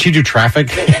 Doesn't she do Traffic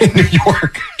in New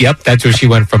York? Yep, that's where she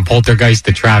went from Poltergeist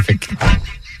to Traffic.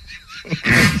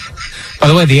 By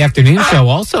the way, the afternoon show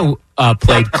also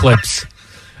played clips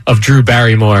of Drew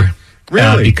Barrymore.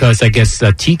 Really? Because I guess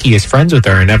Tiki is friends with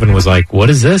her, and Evan was like, what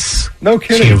is this? No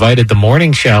kidding. She invited the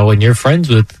morning show, and you're friends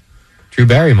with Drew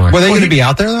Barrymore. Were they going to be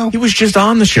out there, though? He was just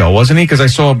on the show, wasn't he? Because I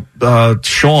saw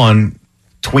Sean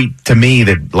tweet to me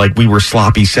that, like, we were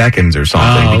sloppy seconds or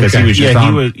something. Because he was just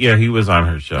on. He was on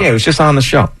her show. Yeah, he was just on the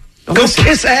show. Go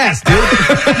kiss ass, dude.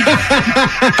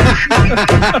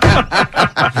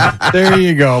 There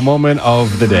you go. Moment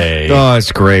of the day. Oh,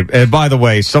 it's great. And by the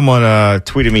way, someone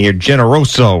tweeted me here.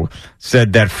 Generoso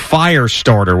said that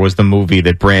Firestarter was the movie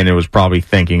that Brandon was probably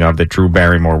thinking of that Drew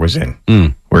Barrymore was in.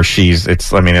 Where it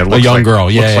looks a young like, girl.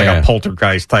 Yeah, looks like yeah. a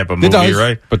Poltergeist type of movie, It does,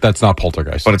 right? but that's not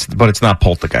Poltergeist. But it's not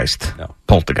Poltergeist. No.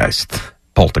 Poltergeist.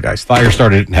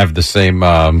 Firestarter didn't have the same.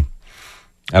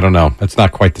 I don't know. It's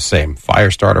not quite the same.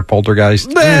 Firestarter, Poltergeist?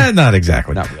 Not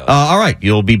exactly. Not really. All right.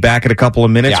 You'll be back in a couple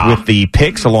of minutes with the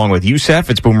picks along with Yussef.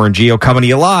 It's Boomer and Gio coming to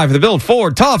you live. The Build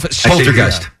Ford Tough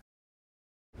Poltergeist.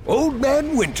 Old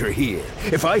Man Winter here.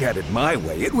 If I had it my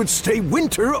way, it would stay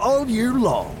winter all year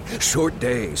long. Short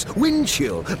days, wind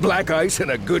chill, black ice, and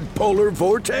a good polar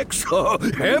vortex. Oh,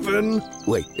 heaven.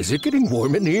 Wait, is it getting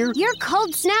warm in here? Your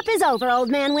cold snap is over, Old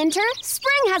Man Winter.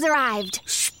 Spring has arrived.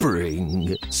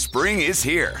 Spring. Spring is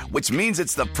here, which means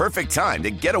it's the perfect time to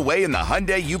get away in the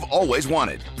Hyundai you've always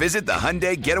wanted. Visit the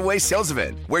Hyundai Getaway Sales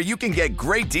Event, where you can get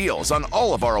great deals on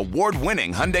all of our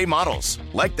award-winning Hyundai models,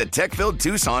 like the tech-filled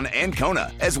Tucson and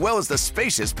Kona, as well as the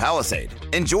spacious Palisade.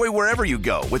 Enjoy wherever you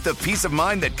go with the peace of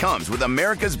mind that comes with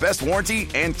America's best warranty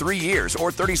and 3 years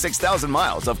or 36,000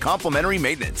 miles of complimentary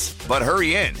maintenance. But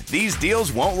hurry in, these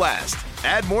deals won't last.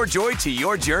 Add more joy to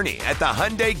your journey at the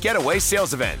Hyundai Getaway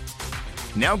Sales Event.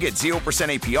 Now get 0%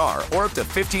 APR or up to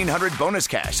 $1,500 bonus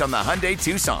cash on the Hyundai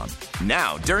Tucson.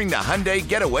 Now, during the Hyundai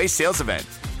Getaway Sales Event.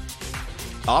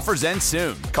 Offers end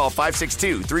soon. Call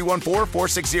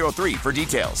 562-314-4603 for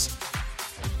details.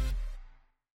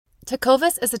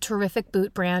 Tecovas is a terrific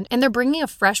boot brand, and they're bringing a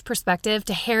fresh perspective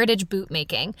to heritage boot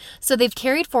making. So they've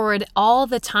carried forward all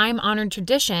the time-honored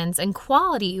traditions and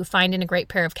quality you find in a great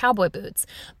pair of cowboy boots,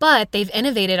 but they've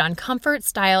innovated on comfort,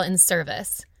 style, and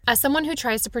service. As someone who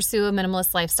tries to pursue a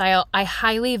minimalist lifestyle, I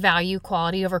highly value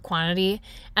quality over quantity,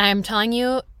 and I'm telling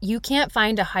you, you can't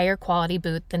find a higher quality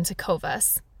boot than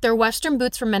Tecovas. Their Western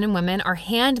boots for men and women are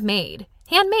handmade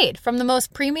from the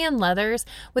most premium leathers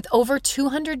with over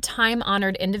 200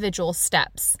 time-honored individual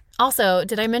steps. Also,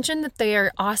 did I mention that they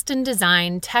are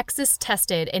Austin-designed,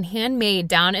 Texas-tested, and handmade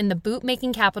down in the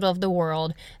boot-making capital of the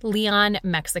world, Leon,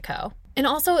 Mexico. And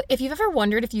also, if you've ever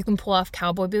wondered if you can pull off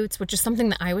cowboy boots, which is something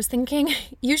that I was thinking,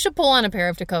 you should pull on a pair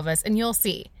of Tecovas and you'll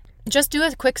see. Just do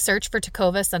a quick search for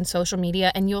Tecovas on social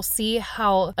media and you'll see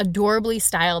how adorably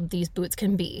styled these boots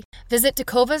can be. Visit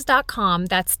tecovas.com,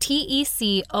 that's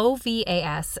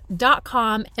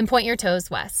TECOVAS.com, and point your toes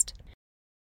west.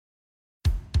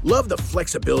 Love the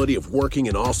flexibility of working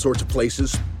in all sorts of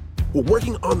places? Well,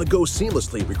 working on the go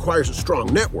seamlessly requires a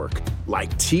strong network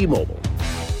like T-Mobile.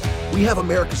 We have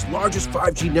America's largest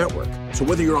 5G network, so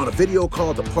whether you're on a video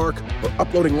call at the park or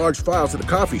uploading large files at the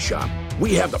coffee shop,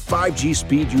 we have the 5G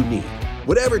speed you need.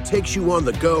 Whatever takes you on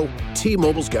the go,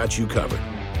 T-Mobile's got you covered.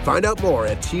 Find out more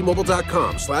at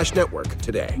T-Mobile.com/network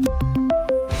today.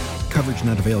 Coverage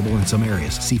not available in some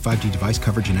areas. See 5G device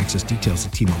coverage and access details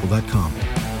at T-Mobile.com.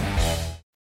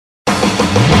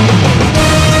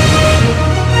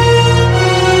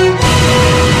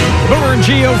 Boomer and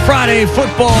Gio Friday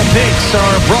football picks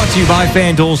are brought to you by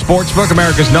FanDuel Sportsbook,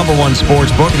 America's #1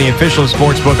 sportsbook and the official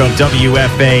sportsbook of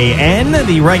WFAN.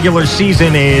 The regular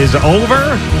season is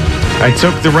over. I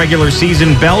took the regular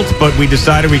season belt, but we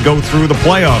decided we'd go through the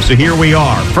playoffs. So here we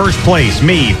are. First place,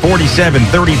 me, 47,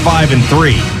 35, and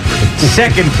 3.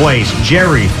 Second place,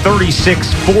 Jerry,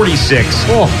 36, 46,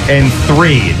 and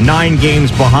 3. 9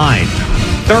 games behind.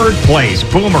 Third place,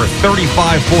 Boomer,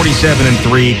 35, 47, and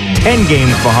 3, 10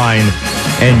 games behind.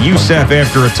 And Yussef,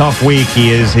 after a tough week,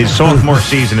 his sophomore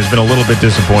season has been a little bit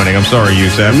disappointing. I'm sorry,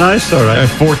 Yussef. Nice, all right.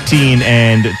 14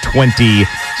 and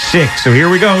 26. So here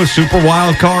we go, Super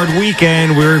Wild Card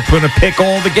Weekend. We're going to pick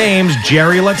all the games.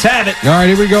 Jerry, let's have it. All right,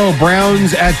 here we go.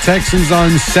 Browns at Texans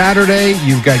on Saturday.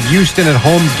 You've got Houston at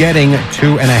home getting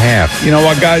 2.5. You know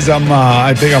what, guys?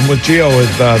 I think I'm with Gio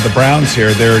with the Browns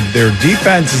here. Their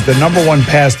defense is the #1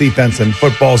 pass defense in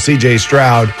football. C.J.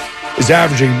 Stroud is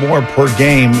averaging more per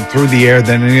game through the air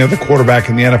than any other quarterback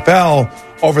in the NFL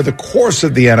over the course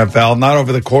of the NFL, not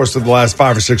over the course of the last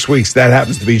 5 or 6 weeks. That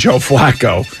happens to be Joe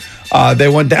Flacco. They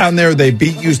went down there. They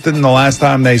beat Houston the last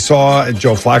time they saw.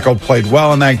 Joe Flacco played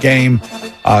well in that game.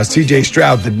 C.J.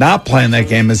 Stroud did not play in that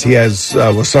game as he was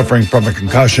suffering from a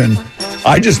concussion.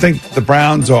 I just think the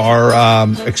Browns are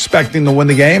expecting to win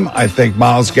the game. I think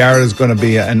Myles Garrett is going to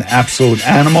be an absolute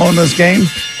animal in this game.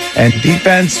 And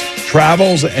defense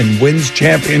travels and wins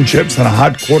championships, and a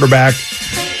hot quarterback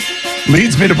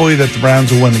leads me to believe that the Browns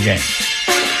will win the game.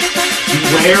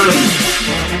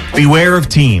 Beware of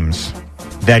teams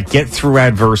that get through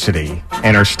adversity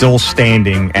and are still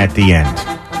standing at the end.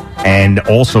 And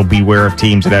also beware of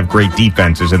teams that have great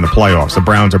defenses in the playoffs. The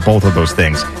Browns are both of those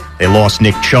things. They lost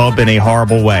Nick Chubb in a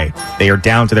horrible way. They are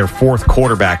down to their 4th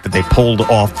quarterback that they pulled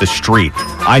off the street.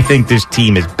 I think this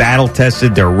team is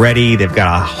battle-tested. They're ready. They've got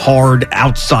a hard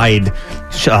outside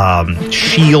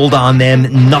shield on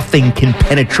them. Nothing can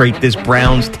penetrate this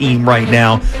Browns team right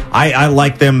now. I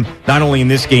like them not only in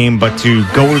this game, but to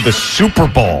go to the Super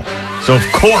Bowl So, of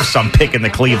course, I'm picking the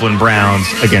Cleveland Browns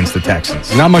against the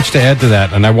Texans. Not much to add to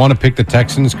that, and I want to pick the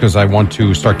Texans because I want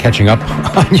to start catching up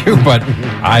on you, but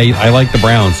I like the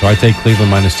Browns, so I take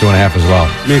Cleveland -2.5 as well.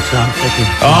 Me too. I'm taking.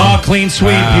 Oh, clean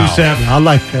sweep, Yussef. I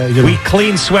like. We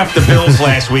clean swept the Bills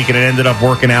last week, and it ended up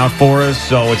working out for us,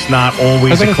 so it's not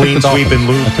always a clean sweep and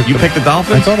lose. You picked the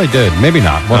Dolphins? I thought I did. Maybe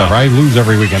not. Whatever. I lose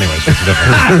every week anyway, so it's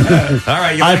different. All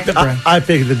right, you like the Browns? I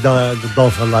picked the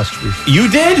Dolphins last week. You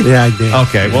did? Yeah, I did.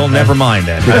 Okay, well, never mind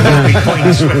then. We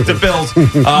clean swept the Bills.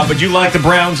 But you like the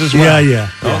Browns as well? Yeah.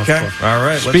 Okay. All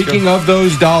right. Speaking of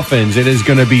those Dolphins, it is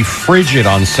going to be frigid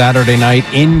on Saturday night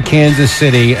in Kansas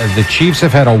City. The Chiefs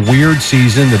have had a weird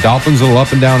season. The Dolphins a little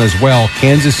up and down as well.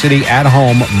 Kansas City at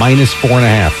home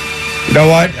 -4.5. You know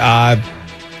what?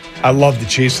 I love the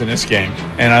Chiefs in this game.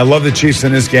 And I love the Chiefs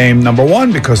in this game, number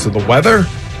one, because of the weather.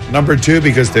 Number two,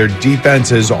 because their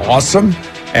defense is awesome.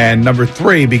 And number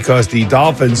three, because the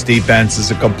Dolphins' defense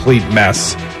is a complete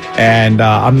mess. And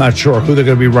I'm not sure who they're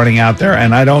going to be running out there.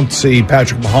 And I don't see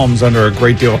Patrick Mahomes under a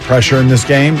great deal of pressure in this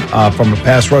game from a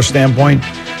pass rush standpoint.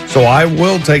 So I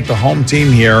will take the home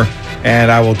team here,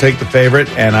 and I will take the favorite,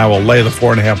 and I will lay the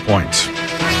 4.5 points.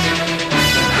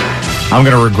 I'm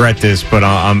going to regret this, but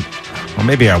well,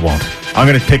 maybe I won't. I'm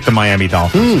going to pick the Miami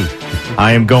Dolphins.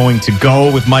 I am going to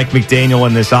go with Mike McDaniel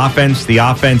in this offense. The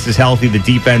offense is healthy. The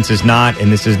defense is not,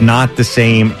 and this is not the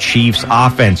same Chiefs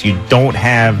offense. You don't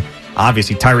have,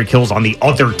 obviously, Tyreek Hill's on the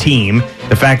other team.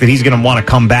 The fact that he's going to want to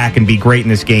come back and be great in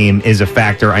this game is a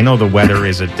factor. I know the weather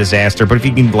is a disaster, but if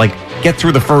you can get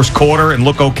through the first quarter and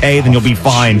look okay, then you'll be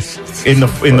fine in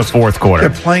the fourth quarter.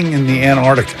 They're playing in the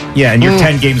Antarctica. Yeah, and you're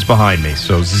 10 games behind me,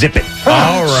 so zip it.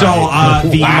 All right. So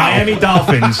the Miami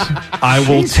Dolphins, I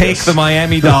will take the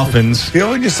Miami Dolphins.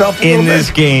 Feeling yourself in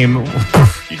this game.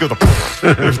 You go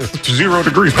 0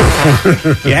 degrees.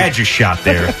 You had your shot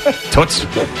there, Toots.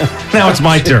 Now it's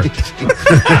my turn.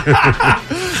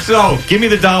 So, give me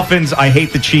the Dolphins. I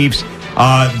hate the Chiefs.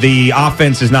 The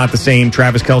offense is not the same.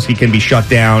 Travis Kelce can be shut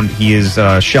down. He is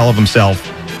a shell of himself.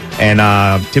 And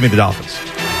give me the Dolphins.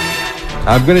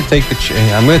 I'm going to take the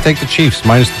Chiefs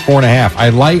 -4.5.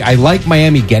 I like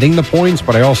Miami getting the points,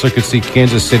 but I also could see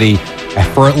Kansas City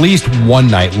for at least one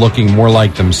night looking more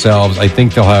like themselves. I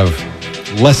think they'll have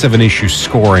less of an issue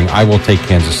scoring. I will take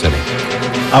Kansas City.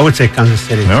 I would take Kansas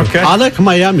City. Okay. I like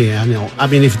Miami. I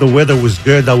mean, if the weather was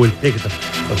good, I would pick them.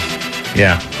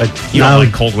 Yeah. But you don't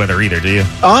like cold weather either, do you?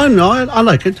 Oh, no, I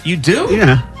like it. You do?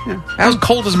 Yeah. How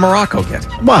cold does Morocco get?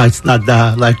 Well, it's not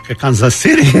like Kansas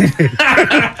City.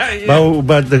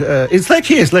 But it's like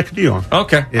here. It's like New York.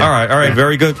 Okay. Yeah. All right. Yeah.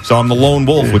 Very good. So I'm the lone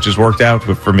wolf, which has worked out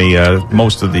for me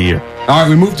most of the year. All right,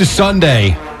 we move to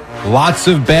Sunday. Lots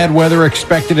of bad weather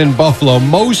expected in Buffalo,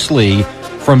 mostly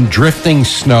from drifting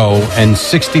snow and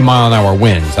 60-mile-an-hour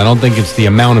winds. I don't think it's the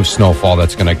amount of snowfall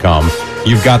that's going to come.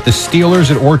 You've got the Steelers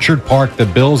at Orchard Park. The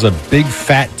Bills, a big,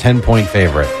 fat 10-point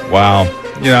favorite. Wow.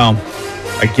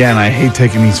 Again, I hate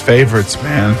taking these favorites,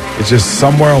 man. It's just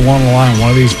somewhere along the line,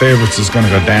 one of these favorites is going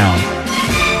to go down.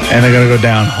 And they're going to go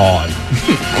down hard.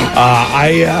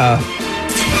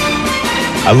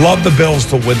 I love the Bills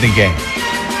to win the game.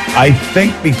 I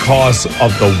think because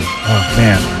of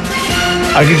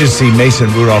I could just see Mason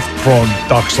Rudolph throwing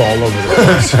ducks all over the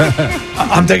place.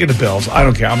 I'm taking the Bills. I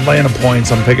don't care. I'm laying the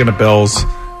points. I'm picking the Bills.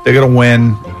 They're going to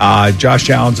win. Josh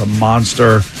Allen's a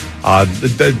monster.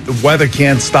 The weather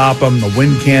can't stop him. The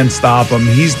wind can't stop him.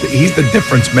 He's the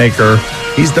difference maker.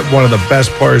 He's one of the best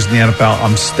players in the NFL.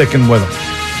 I'm sticking with him.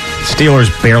 Steelers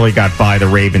barely got by the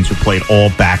Ravens, who played all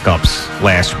backups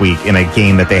last week in a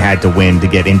game that they had to win to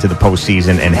get into the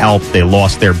postseason and help. They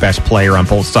lost their best player on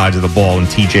both sides of the ball in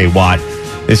T.J. Watt.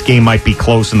 This game might be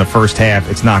close in the first half.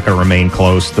 It's not going to remain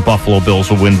close. The Buffalo Bills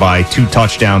will win by 2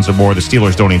 touchdowns or more. The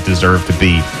Steelers don't even deserve to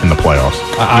be in the playoffs.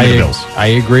 I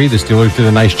agree. The Steelers did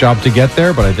a nice job to get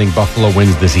there, but I think Buffalo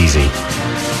wins this easy.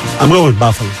 I'm going with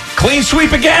Buffalo. Clean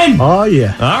sweep again. Oh,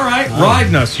 yeah. All right.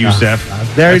 Riding us, Yussef.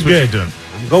 Very That's good. What you're doing.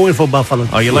 I'm going for Buffalo.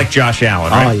 Oh, you like Josh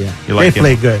Allen, right? Oh, yeah. You like they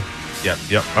play good. Yep.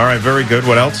 All right, very good.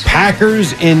 What else?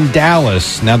 Packers in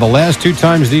Dallas. Now, the last 2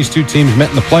 times these 2 teams met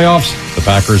in the playoffs, the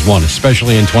Packers won,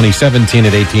 especially in 2017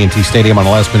 at AT&T Stadium on a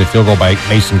last-minute field goal by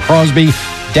Mason Crosby.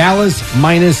 Dallas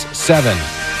 -7.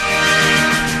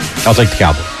 I'll take the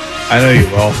Cowboys. I know you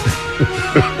will.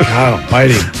 God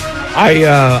almighty.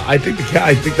 I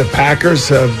think the Packers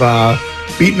have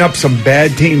beaten up some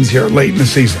bad teams here late in the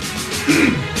season.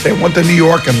 They went to New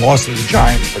York and lost to the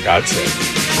Giants, for God's sake.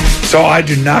 So I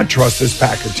do not trust this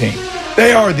Packer team.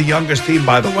 They are the youngest team,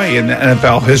 by the way, in the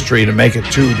NFL history to make it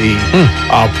to the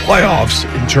playoffs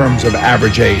in terms of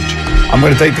average age. I'm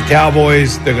going to take the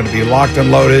Cowboys. They're going to be locked and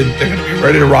loaded. They're going to be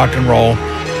ready to rock and roll.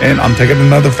 And I'm taking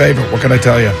another favorite. What can I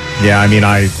tell you? Yeah, I mean,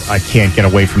 I can't get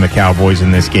away from the Cowboys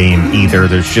in this game either.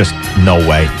 There's just no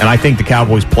way. And I think the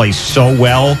Cowboys play so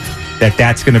well that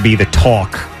that's going to be the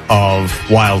talk of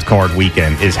Wild Card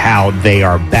Weekend, is how they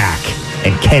are back.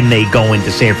 And can they go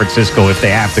into San Francisco if they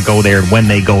have to go there? And when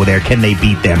they go there, can they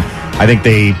beat them? I think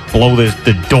they blow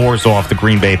the doors off the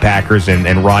Green Bay Packers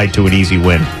and ride to an easy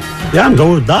win. Yeah, I'm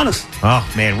going with Dallas. Oh,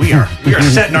 man, we are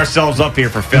setting ourselves up here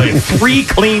for failure. 3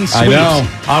 clean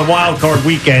sweeps on Wild Card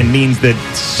Weekend means that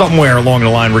somewhere along the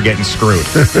line we're getting screwed.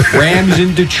 Rams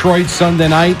in Detroit Sunday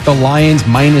night. The Lions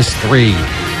 -3.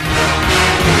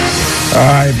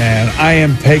 All right, man. I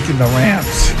am taking the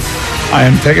Rams.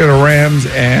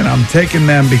 And I'm taking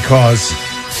them because,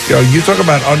 you talk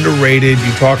about underrated.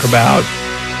 You talk about,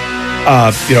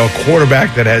 a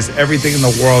quarterback that has everything in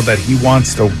the world that he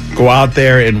wants to go out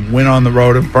there and win on the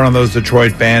road in front of those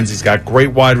Detroit fans. He's got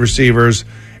great wide receivers.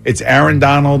 It's Aaron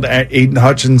Donald, Aiden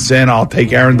Hutchinson. I'll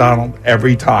take Aaron Donald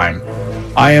every time.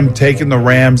 I am taking the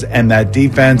Rams and that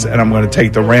defense, and I'm going to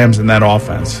take the Rams and that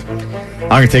offense.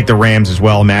 I'm going to take the Rams as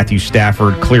well. Matthew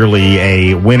Stafford, clearly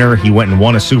a winner. He went and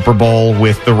won a Super Bowl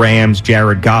with the Rams.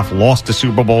 Jared Goff lost a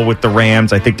Super Bowl with the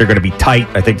Rams. I think they're going to be tight.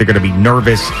 I think they're going to be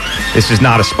nervous. This is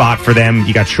not a spot for them.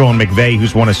 You got Sean McVay,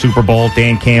 who's won a Super Bowl.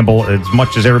 Dan Campbell, as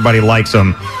much as everybody likes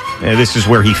him, this is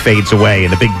where he fades away,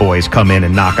 and the big boys come in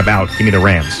and knock him out. Give me the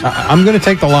Rams. I'm going to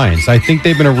take the Lions. I think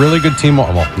they've been a really good team.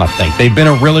 They've been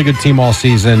a really good team all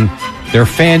season. Their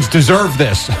fans deserve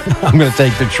this. I'm going to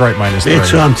take Detroit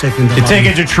 -3. I'm taking the You're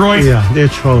taking Detroit? Yeah,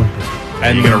 Detroit.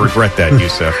 And you're going to regret that,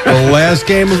 Yussef. The last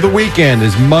game of the weekend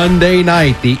is Monday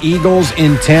night. The Eagles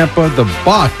in Tampa. The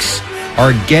Bucks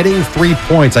are getting 3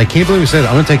 points. I can't believe we said that.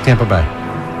 I'm going to take Tampa Bay.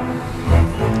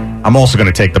 I'm also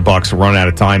going to take the Bucks. We're running out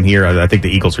of time here. I think the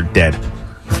Eagles are dead.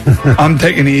 I'm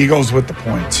taking the Eagles with the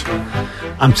points.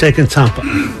 I'm taking Tampa.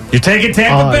 You're taking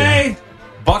Tampa Bay? Yeah.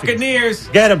 Buccaneers.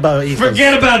 Forget about Eagles.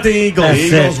 Forget about the Eagles. The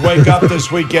Eagles wake up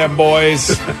this weekend,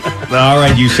 boys. All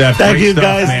right, Yussef. Thank you, stuff,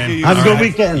 guys. Man. Have a good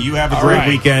weekend. You have a great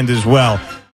weekend as well.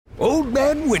 Old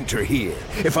Man Winter here.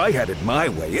 If I had it my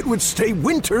way, it would stay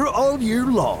winter all year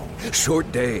long.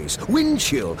 Short days, wind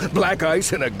chill, black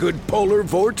ice, and a good polar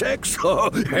vortex.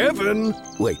 Oh, heaven.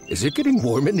 Wait, is it getting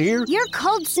warm in here? Your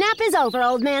cold snap is over,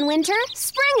 Old Man Winter.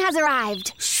 Spring has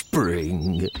arrived.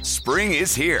 Spring. Spring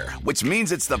is here, which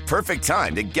means it's the perfect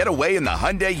time to get away in the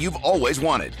Hyundai you've always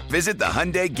wanted. Visit the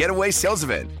Hyundai Getaway Sales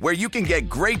Event, where you can get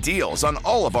great deals on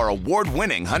all of our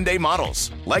award-winning Hyundai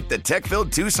models, like the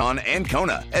tech-filled Tucson and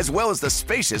Kona, as well as the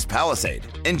spacious Palisade.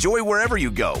 Enjoy wherever you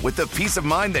go with the peace of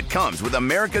mind that comes with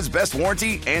America's best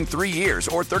warranty and 3 years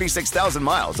or 36,000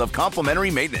 miles of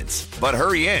complimentary maintenance. But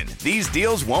hurry in, these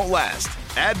deals won't last.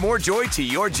 Add more joy to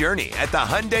your journey at the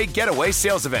Hyundai Getaway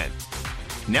Sales Event.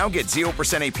 Now get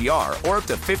 0% APR or up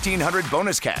to $1,500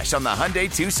 bonus cash on the Hyundai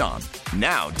Tucson.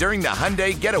 Now during the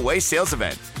Hyundai Getaway Sales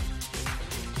Event.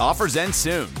 Offers end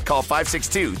soon. Call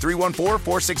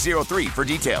 562-314-4603 for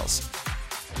details.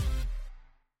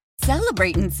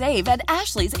 Celebrate and save at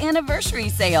Ashley's Anniversary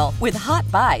Sale. With Hot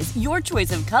Buys, your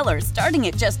choice of colors starting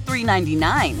at just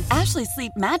 $3.99. Ashley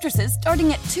Sleep mattresses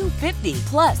starting at $2.50.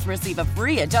 Plus, receive a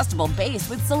free adjustable base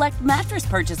with select mattress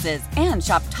purchases. And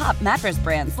shop top mattress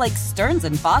brands like Stearns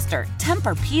 & Foster,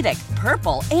 Tempur-Pedic,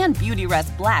 Purple, and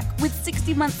Beautyrest Black with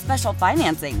 60-month special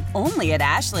financing. Only at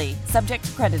Ashley. Subject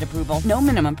to credit approval. No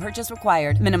minimum purchase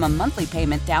required. Minimum monthly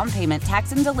payment, down payment,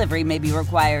 tax, and delivery may be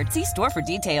required. See store for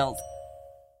details.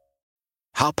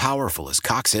 How powerful is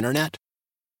Cox Internet?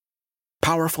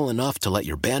 Powerful enough to let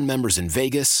your band members in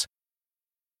Vegas,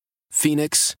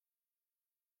 Phoenix,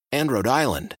 and Rhode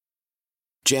Island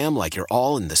jam like you're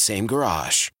all in the same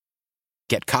garage.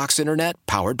 Get Cox Internet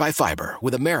powered by fiber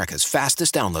with America's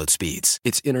fastest download speeds.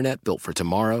 It's internet built for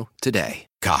tomorrow, today.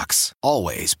 Cox,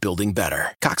 always building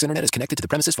better. Cox Internet is connected to the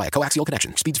premises via coaxial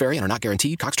connection. Speeds vary and are not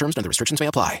guaranteed. Cox terms and other restrictions may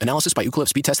apply. Analysis by Ookla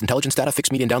Speed Test Intelligence Data.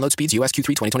 Fixed median download speeds. US Q3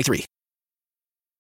 2023.